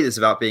to say this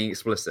without being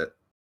explicit.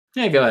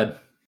 Yeah, go ahead.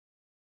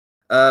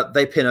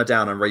 They pin her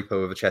down and rape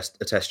her with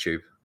a test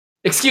tube.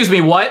 Excuse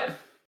me, what?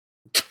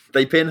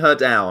 They pin her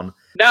down.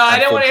 No, I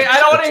don't want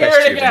to hear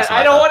it again.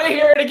 I don't want to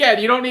hear it again.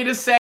 You don't need to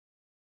say.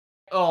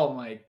 Oh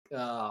my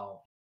god.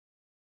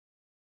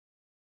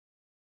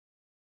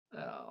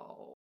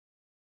 Oh,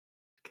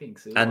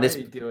 Kinksy, and why are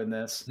you doing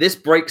this? This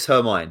breaks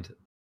her mind.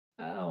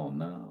 Oh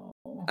no!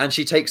 And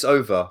she takes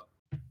over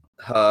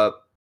the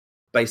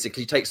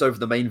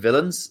main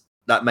villains.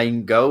 That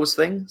main girls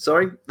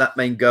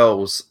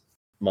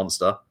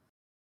monster.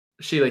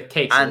 She like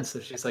takes it, so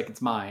she's like,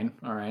 "It's mine."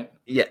 All right.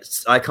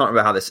 Yes, I can't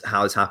remember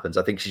how this happens.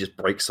 I think she just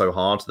breaks so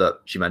hard that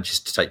she manages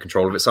to take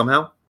control of it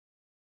somehow.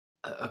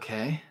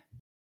 Okay.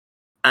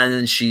 And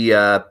then she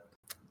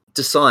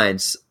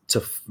decides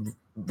to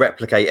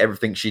replicate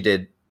everything she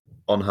did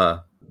on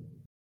her.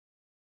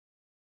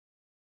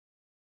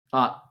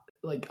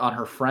 Like on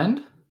her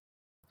friend?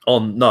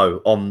 On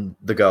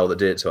the girl that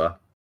did it to her.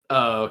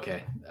 Oh,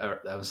 okay.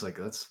 That was like,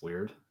 that's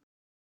weird.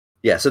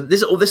 Yeah, so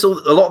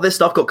a lot of this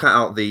stuff got cut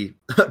out of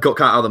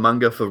the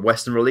manga for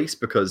Western release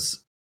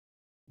because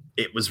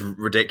it was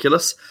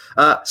ridiculous.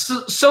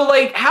 So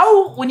like,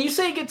 how, when you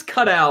say it gets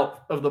cut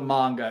out of the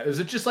manga, is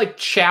it just like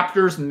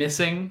chapters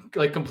missing,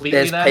 like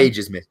completely? There's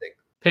pages missing.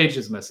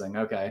 Pages missing.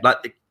 Okay.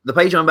 Like the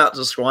page I'm about to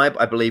describe,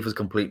 I believe, was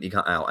completely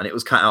cut out, and it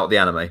was cut out of the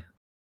anime.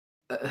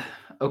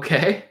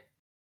 Okay.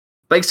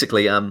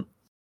 Basically,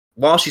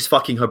 while she's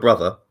fucking her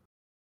brother.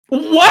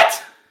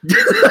 What?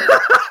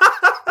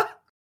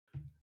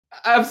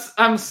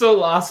 I'm so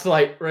lost,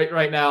 like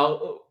right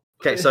now.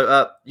 Okay,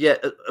 so yeah,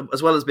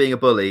 as well as being a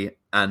bully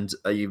and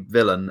a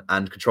villain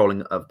and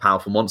controlling a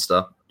powerful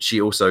monster, she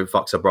also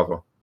fucks her brother.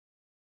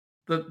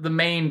 The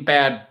main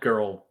bad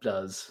girl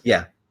does.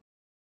 Yeah.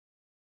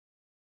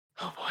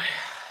 Oh boy.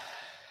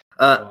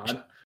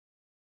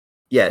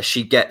 Yeah,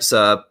 she gets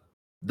the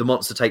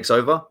monster takes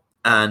over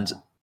and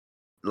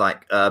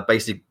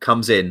basically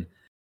comes in,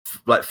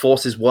 like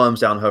forces worms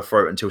down her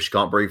throat until she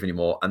can't breathe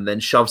anymore, and then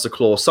shoves a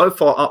claw so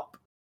far up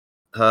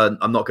her,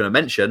 I'm not going to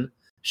mention,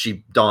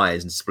 she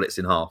dies and splits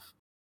in half.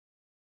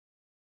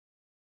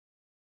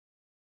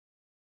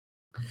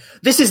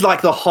 This is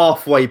like the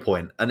halfway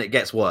point, and it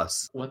gets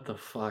worse. What the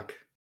fuck?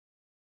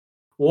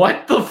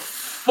 What the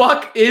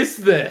fuck is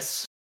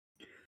this?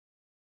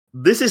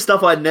 This is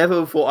stuff I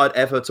never thought I'd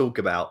ever talk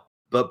about,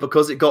 but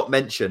because it got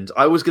mentioned,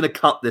 I was going to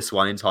cut this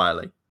one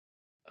entirely.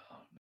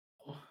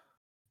 Oh,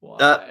 no.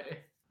 Why?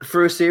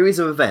 Through a series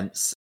of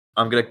events,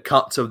 I'm going to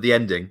cut to the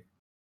ending.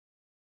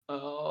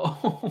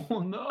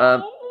 Oh,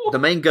 no. The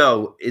main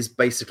girl is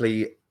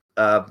basically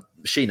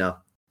Sheena.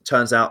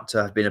 Turns out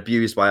to have been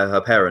abused by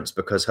her parents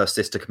because her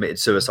sister committed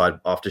suicide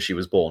after she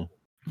was born.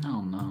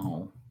 Oh,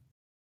 no.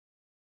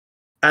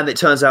 And it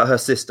turns out her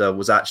sister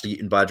was actually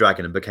eaten by a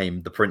dragon and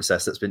became the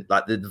princess that's been,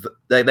 like,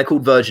 they're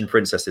called virgin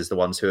princesses, the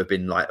ones who have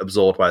been, like,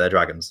 absorbed by their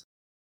dragons.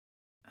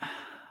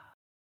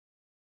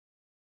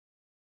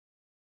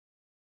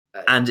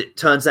 And it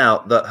turns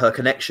out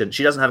that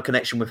she doesn't have a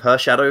connection with her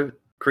shadow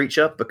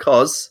creature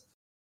because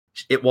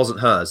it wasn't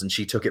hers and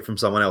she took it from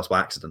someone else by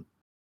accident.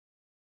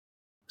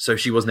 So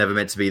she was never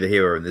meant to be the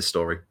hero in this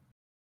story.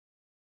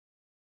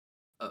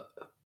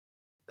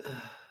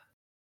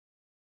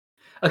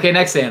 Okay,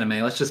 next anime.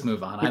 Let's just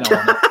move on. I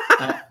don't want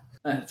to.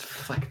 What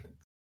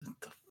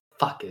the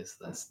fuck is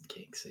this,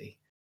 Kinksy?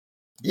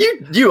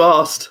 You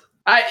asked.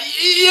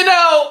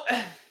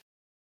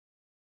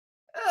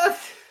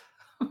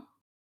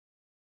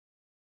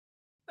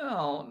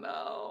 Oh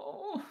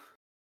no.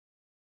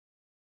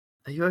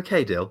 Are you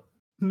okay, Dil?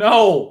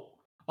 No,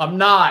 I'm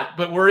not.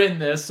 But we're in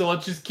this, so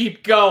let's just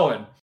keep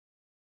going.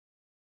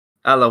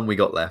 How long we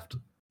got left?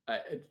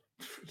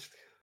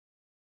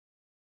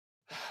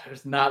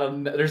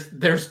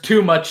 There's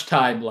too much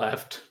time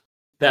left.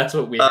 That's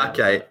what we have.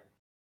 Okay.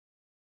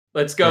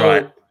 Let's go.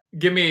 Right.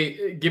 Give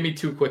me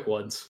two quick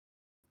ones.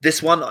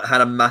 This one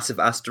had a massive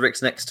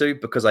asterisk next to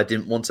because I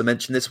didn't want to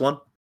mention this one.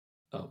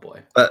 Oh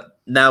boy. But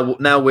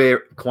now we're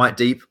quite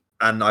deep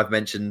and I've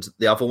mentioned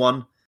the other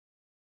one.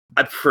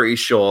 I'm pretty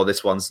sure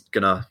this one's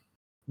gonna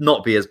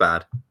not be as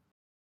bad.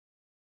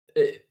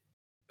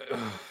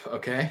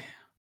 Okay.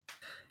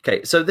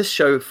 Okay, so this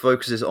show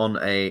focuses on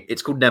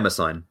it's called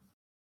Nemesign.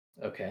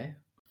 Okay.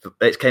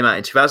 It came out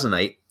in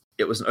 2008.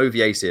 It was an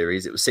OVA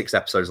series. It was 6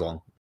 episodes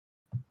long.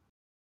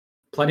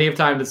 Plenty of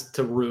time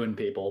to ruin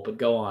people, but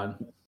go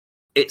on.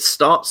 It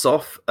starts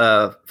off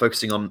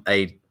focusing on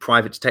a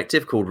private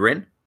detective called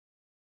Rin.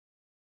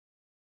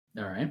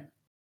 All right.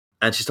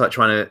 And she's like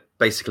trying to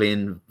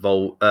basically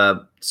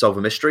solve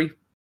a mystery.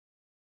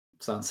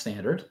 Sounds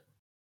standard.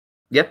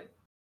 Yep.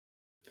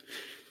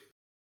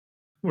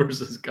 Where's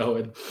this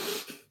going?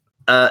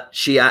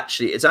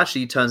 It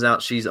actually turns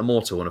out she's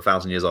immortal and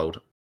 1,000 years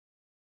old.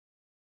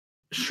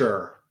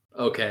 Sure.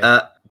 Okay.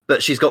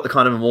 But she's got the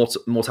kind of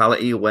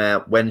immortality where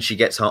when she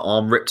gets her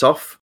arm ripped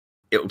off,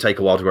 it will take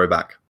a while to grow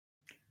back.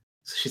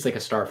 So she's like a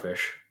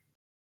starfish.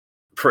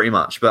 Pretty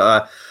much.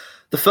 But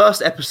the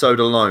first episode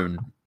alone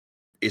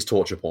is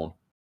torture porn.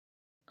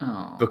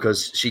 Oh.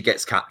 Because she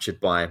gets captured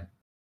by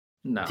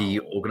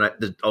the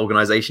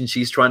organization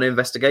she's trying to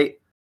investigate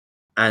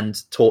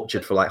and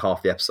tortured for like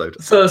half the episode.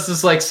 So this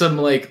is like some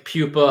like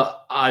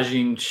pupa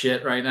aging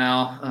shit right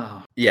now.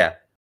 Oh. Yeah.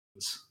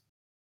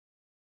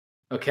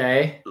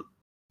 Okay.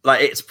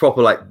 Like it's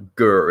proper like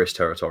Guru-ish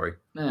territory.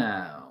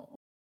 No.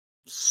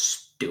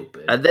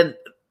 Stupid. And then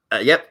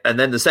Yep, and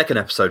then the second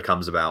episode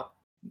comes about.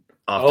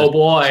 Oh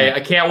boy, I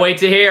can't wait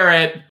to hear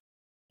it.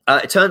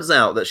 It turns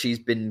out that she's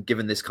been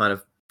given this kind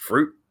of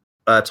fruit,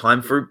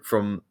 time fruit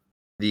from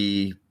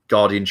the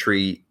Guardian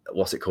Tree.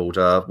 What's it called?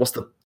 What's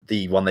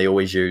the one they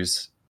always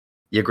use?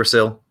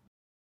 Yggdrasil.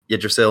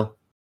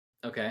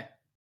 Okay.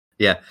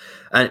 Yeah,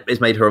 and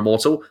it's made her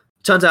immortal.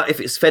 Turns out if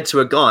it's fed to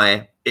a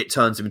guy, it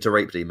turns him into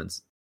rape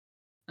demons.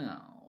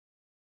 Oh.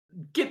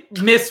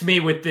 Miss me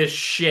with this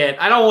shit.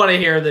 I don't want to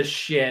hear this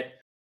shit.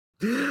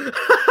 It's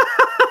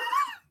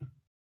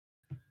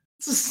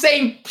the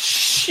same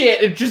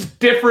shit. It's just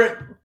different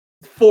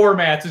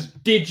formats. It's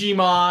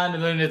Digimon,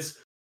 and then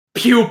it's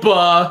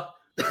Pupa.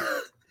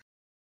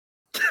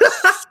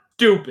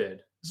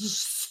 Stupid. This is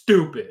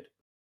stupid.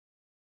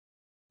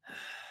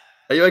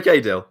 Are you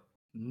okay, Dil?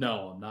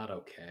 No, I'm not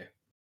okay.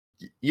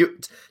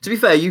 To be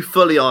fair, you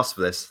fully asked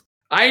for this.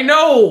 I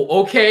know,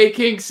 okay,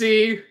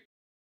 Kinksy.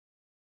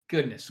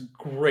 Goodness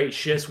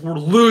gracious, we're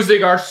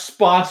losing our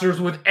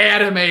sponsors with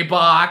Anime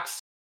Box.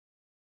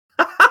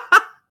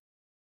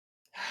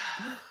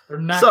 They're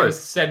not going to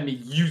send me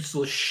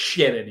useless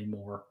shit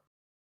anymore.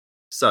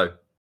 So,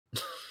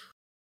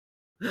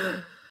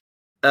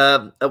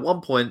 at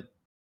one point,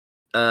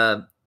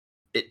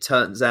 it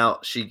turns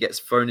out she gets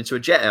thrown into a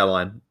jet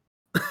airline.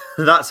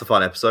 That's a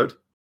fun episode.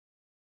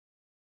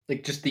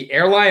 Like just the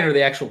airline or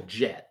the actual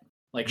jet?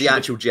 Like the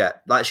actual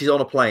jet. Like she's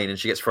on a plane and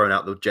she gets thrown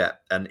out the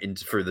jet and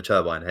through the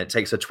turbine. And it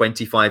takes her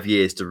 25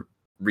 years to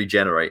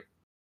regenerate.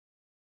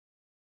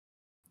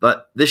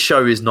 But this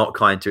show is not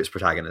kind to its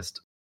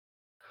protagonist.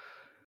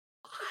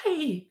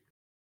 Why?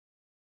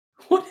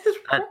 What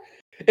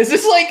is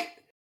this like?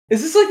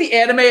 Is this like the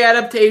anime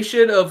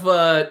adaptation of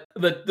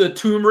the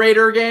Tomb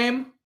Raider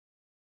game?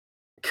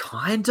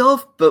 Kind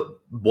of, but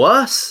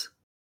worse.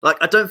 Like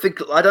I don't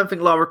think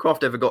Lara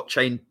Croft ever got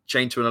chained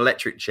to an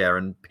electric chair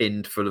and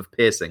pinned full of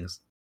piercings.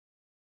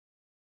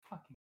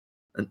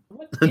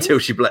 Until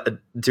she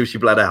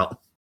bled out.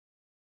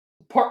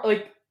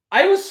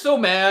 I was so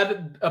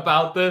mad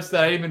about this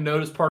that I didn't even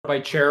noticed part of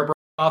my chair broke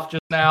off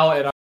just now,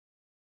 and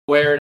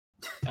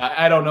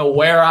I don't know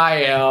where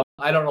I am.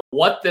 I don't know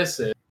what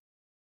this is.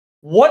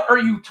 What are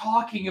you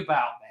talking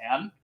about,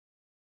 man?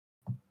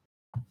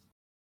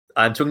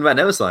 I'm talking about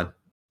Neversign.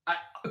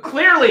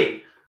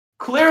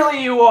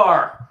 Clearly you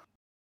are.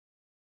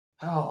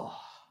 Oh,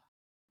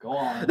 go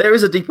on. There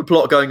is a deeper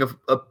plot going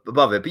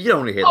above it, but you don't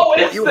want to hear the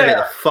plot. You want to hear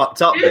the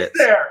fucked up bits.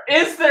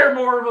 Is there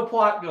more of a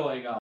plot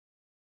going on?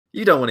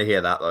 You don't want to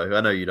hear that, though.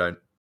 I know you don't.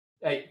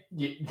 Hey,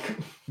 you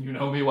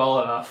know me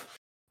well enough.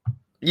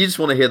 You just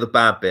want to hear the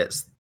bad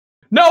bits.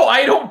 No,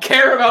 I don't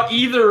care about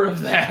either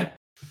of that.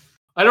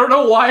 I don't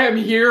know why I'm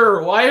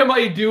here. Why am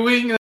I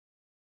doing that?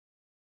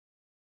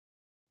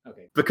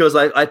 Okay. Because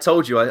I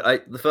told you,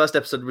 the first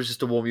episode was just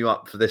to warm you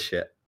up for this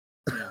shit.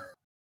 Yeah.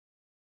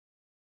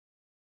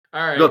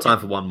 All right. We've got time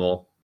for one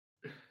more.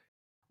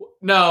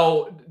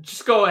 No,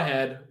 just go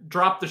ahead.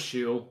 Drop the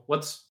shoe.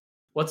 What's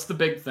the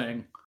big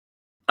thing?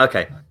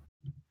 Okay.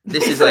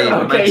 This is a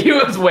okay, he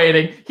was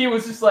waiting. He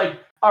was just like,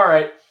 all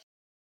right.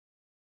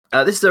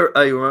 This is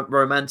a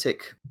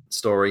romantic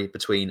story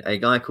between a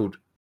guy called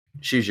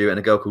Shuju and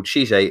a girl called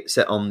Shige,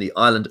 set on the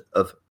island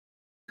of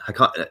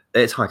Hokkaido.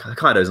 It's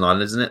Hokkaido's an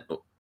island, isn't it?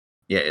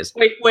 Yeah, it is.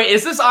 Wait,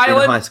 is this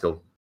island? In high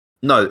school.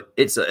 No,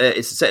 it's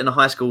set in a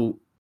high school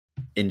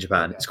in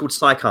Japan. Okay. It's called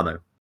Saikano.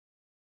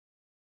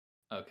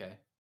 Okay.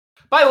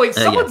 By the way,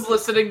 someone's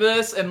listening to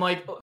this, and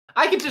like,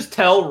 I can just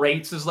tell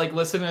Rates is like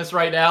listening to this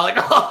right now. Like,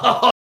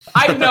 oh,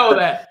 I know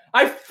that.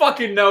 I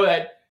fucking know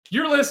that.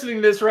 You're listening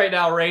to this right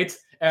now, Rates,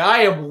 and I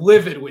am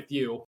livid with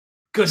you.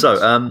 Goodness.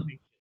 So,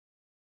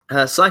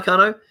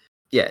 Saikano,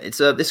 yeah, it's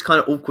this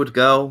kind of awkward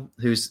girl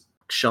who's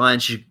shy,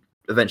 and she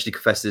eventually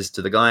confesses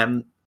to the guy,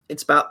 and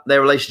it's about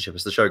their relationship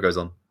as the show goes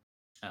on.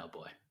 Oh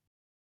boy.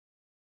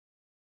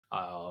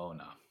 Oh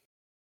no.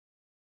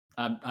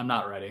 I'm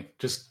not ready.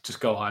 Just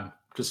go on.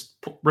 Just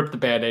rip the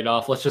Band-Aid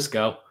off. Let's just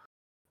go.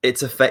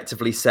 It's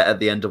effectively set at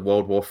the end of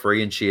World War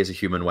III, and she is a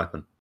human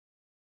weapon.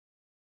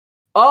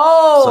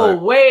 Oh,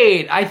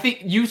 wait. I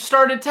think you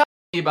started telling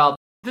me about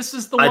this.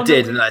 Is the one I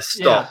did, and I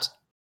stopped.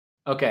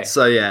 Yeah. Okay.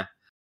 So yeah,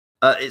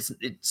 it's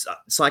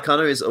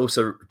Saikano is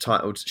also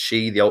titled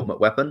 "She, the Ultimate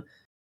Weapon."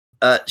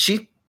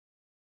 She's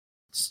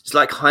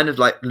like kind of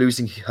like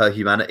losing her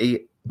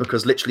humanity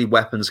because literally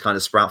weapons kind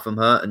of sprout from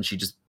her, and she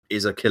just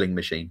is a killing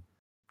machine.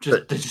 They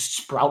just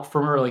sprout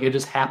from her, like it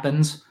just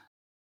happens.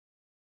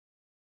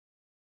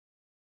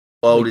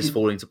 The world is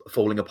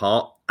falling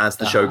apart as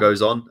the show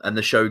goes on, and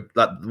the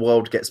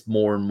world gets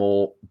more and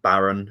more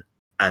barren,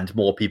 and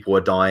more people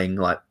are dying.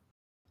 Like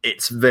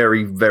it's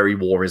very, very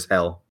war is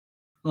hell.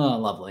 Oh,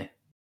 lovely.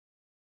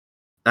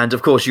 And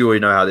of course, you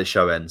already know how this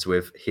show ends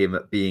with him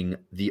being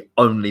the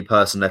only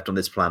person left on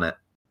this planet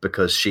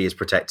because she is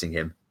protecting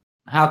him.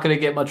 How could it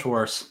get much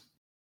worse?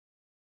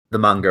 The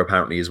manga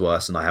apparently is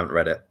worse, and I haven't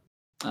read it.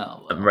 Oh,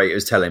 well. And Ray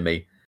was telling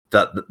me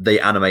that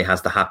the anime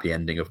has the happy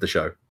ending of the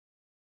show.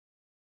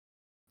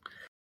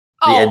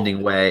 The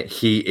ending where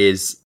he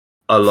is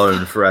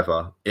alone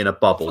forever in a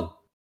bubble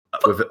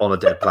on a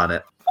dead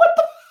planet. What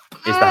the?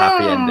 is the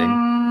happy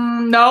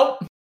ending.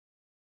 Nope.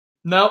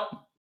 No.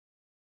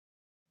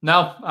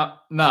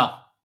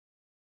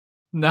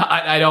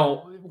 I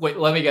don't. Wait,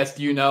 let me guess.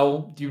 Do you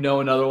know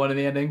another one of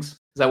the endings? Is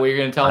that what you're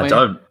going to tell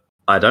me?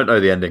 I don't know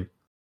the ending.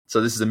 So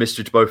this is a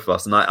mystery to both of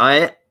us, and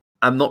I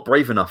am not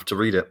brave enough to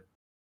read it.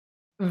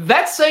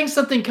 That's saying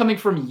something coming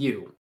from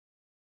you.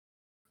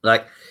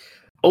 Like,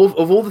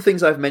 of all the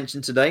things I've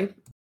mentioned today,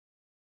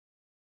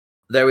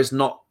 there is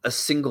not a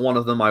single one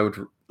of them I would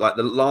like.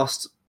 The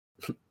last,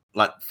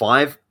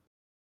 5,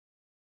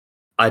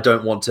 I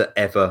don't want to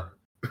ever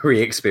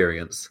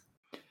re-experience.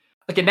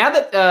 Okay, now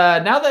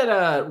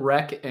that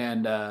Rek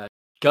and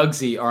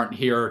Gugsy aren't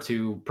here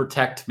to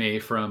protect me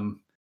from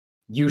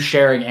you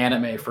sharing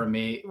anime from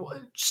me,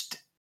 just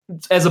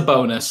as a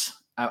bonus,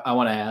 I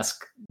want to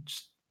ask,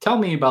 just tell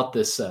me about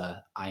this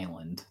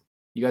island.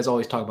 You guys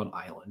always talk about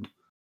island.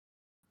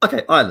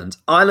 Okay, island.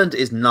 Island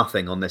is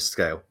nothing on this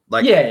scale.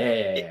 Like,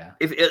 yeah.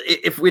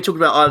 If we're talking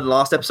about island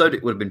last episode,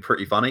 it would have been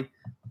pretty funny.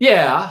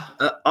 Yeah.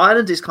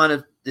 Island is kind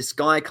of, this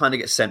guy kind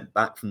of gets sent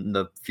back from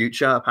the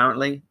future,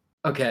 apparently.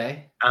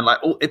 Okay. And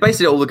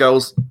basically all the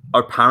girls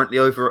are apparently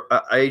over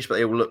age, but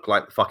they all look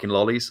like fucking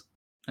lollies.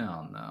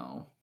 Oh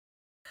no.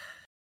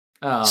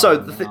 So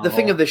the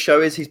thing of this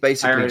show is he's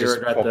basically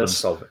just problem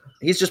solving.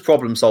 He's just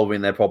problem solving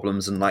their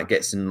problems and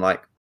gets in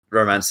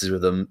romances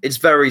with them. It's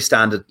very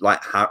standard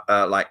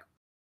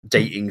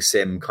dating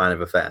sim kind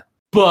of affair.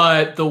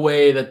 But the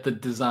way that the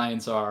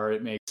designs are,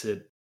 it makes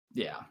it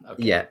okay.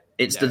 Yeah,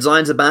 the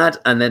designs are bad,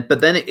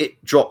 but then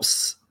it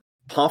drops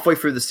halfway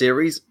through the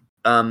series.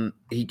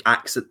 He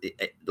acts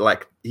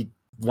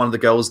one of the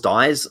girls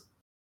dies,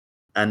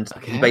 and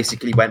he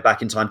basically went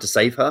back in time to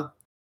save her.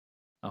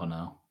 Oh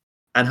no.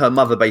 And her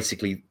mother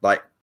basically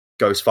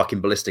goes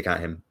fucking ballistic at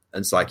him.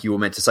 And it's like, you were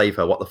meant to save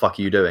her. What the fuck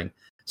are you doing?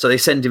 So they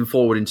send him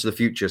forward into the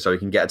future so he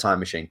can get a time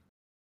machine.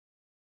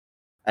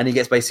 And he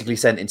gets basically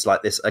sent into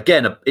this.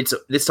 Again,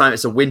 this time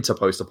it's a winter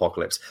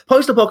post-apocalypse.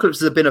 Post-apocalypse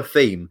has been a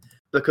theme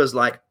because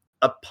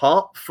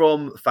apart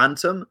from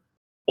Phantom,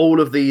 all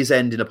of these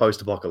end in a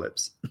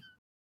post-apocalypse.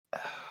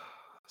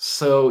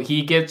 So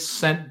he gets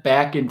sent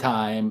back in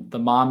time. The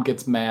mom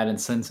gets mad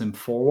and sends him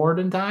forward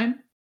in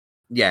time?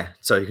 Yeah,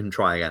 so he can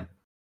try again.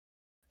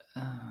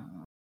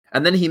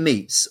 And then he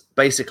meets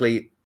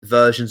basically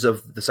versions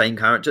of the same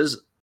characters,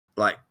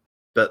 but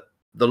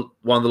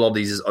one of the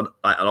lollies is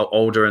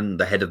older and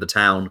the head of the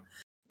town,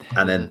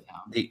 and then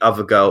the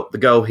other girl, the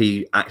girl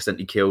he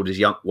accidentally killed,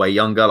 is way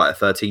younger, like a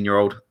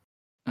 13-year-old,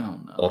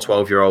 or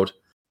 12-year-old.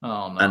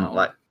 Oh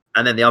no!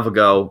 And then the other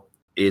girl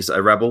is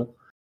a rebel.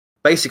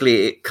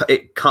 Basically,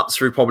 it cuts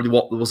through probably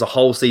what was a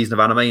whole season of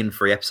anime in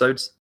 3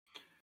 episodes,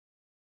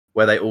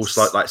 where they all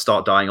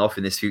start dying off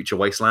in this future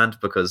wasteland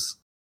because.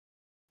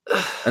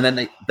 And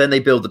then they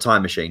build the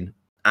time machine,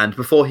 and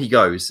before he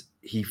goes,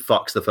 he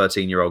fucks the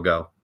 13-year-old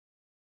girl.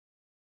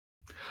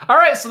 All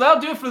right, so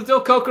that'll do it for the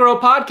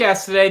DilKokoro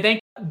podcast today.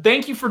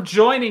 Thank you for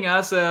joining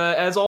us.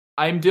 As always,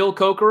 I'm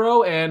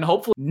DilKokoro, and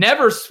hopefully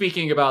never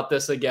speaking about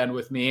this again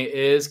with me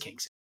is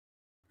Kinksy.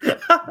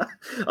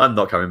 I'm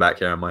not coming back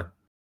here, am I?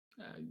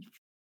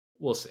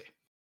 We'll see.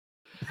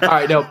 All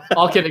right, no,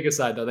 all kidding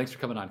aside, though, thanks for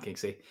coming on,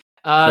 Kinksy.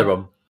 No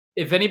problem.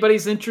 If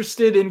anybody's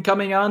interested in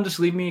coming on, just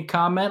leave me a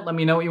comment. Let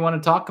me know what you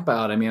want to talk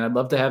about. I mean, I'd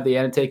love to have the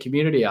anime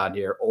community on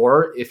here.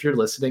 Or if you're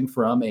listening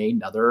from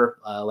another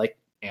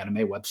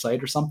anime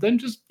website or something,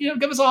 just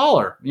give us a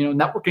holler.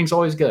 Networking's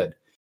always good.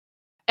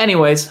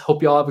 Anyways,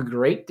 hope you all have a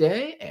great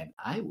day, and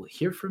I will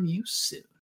hear from you soon.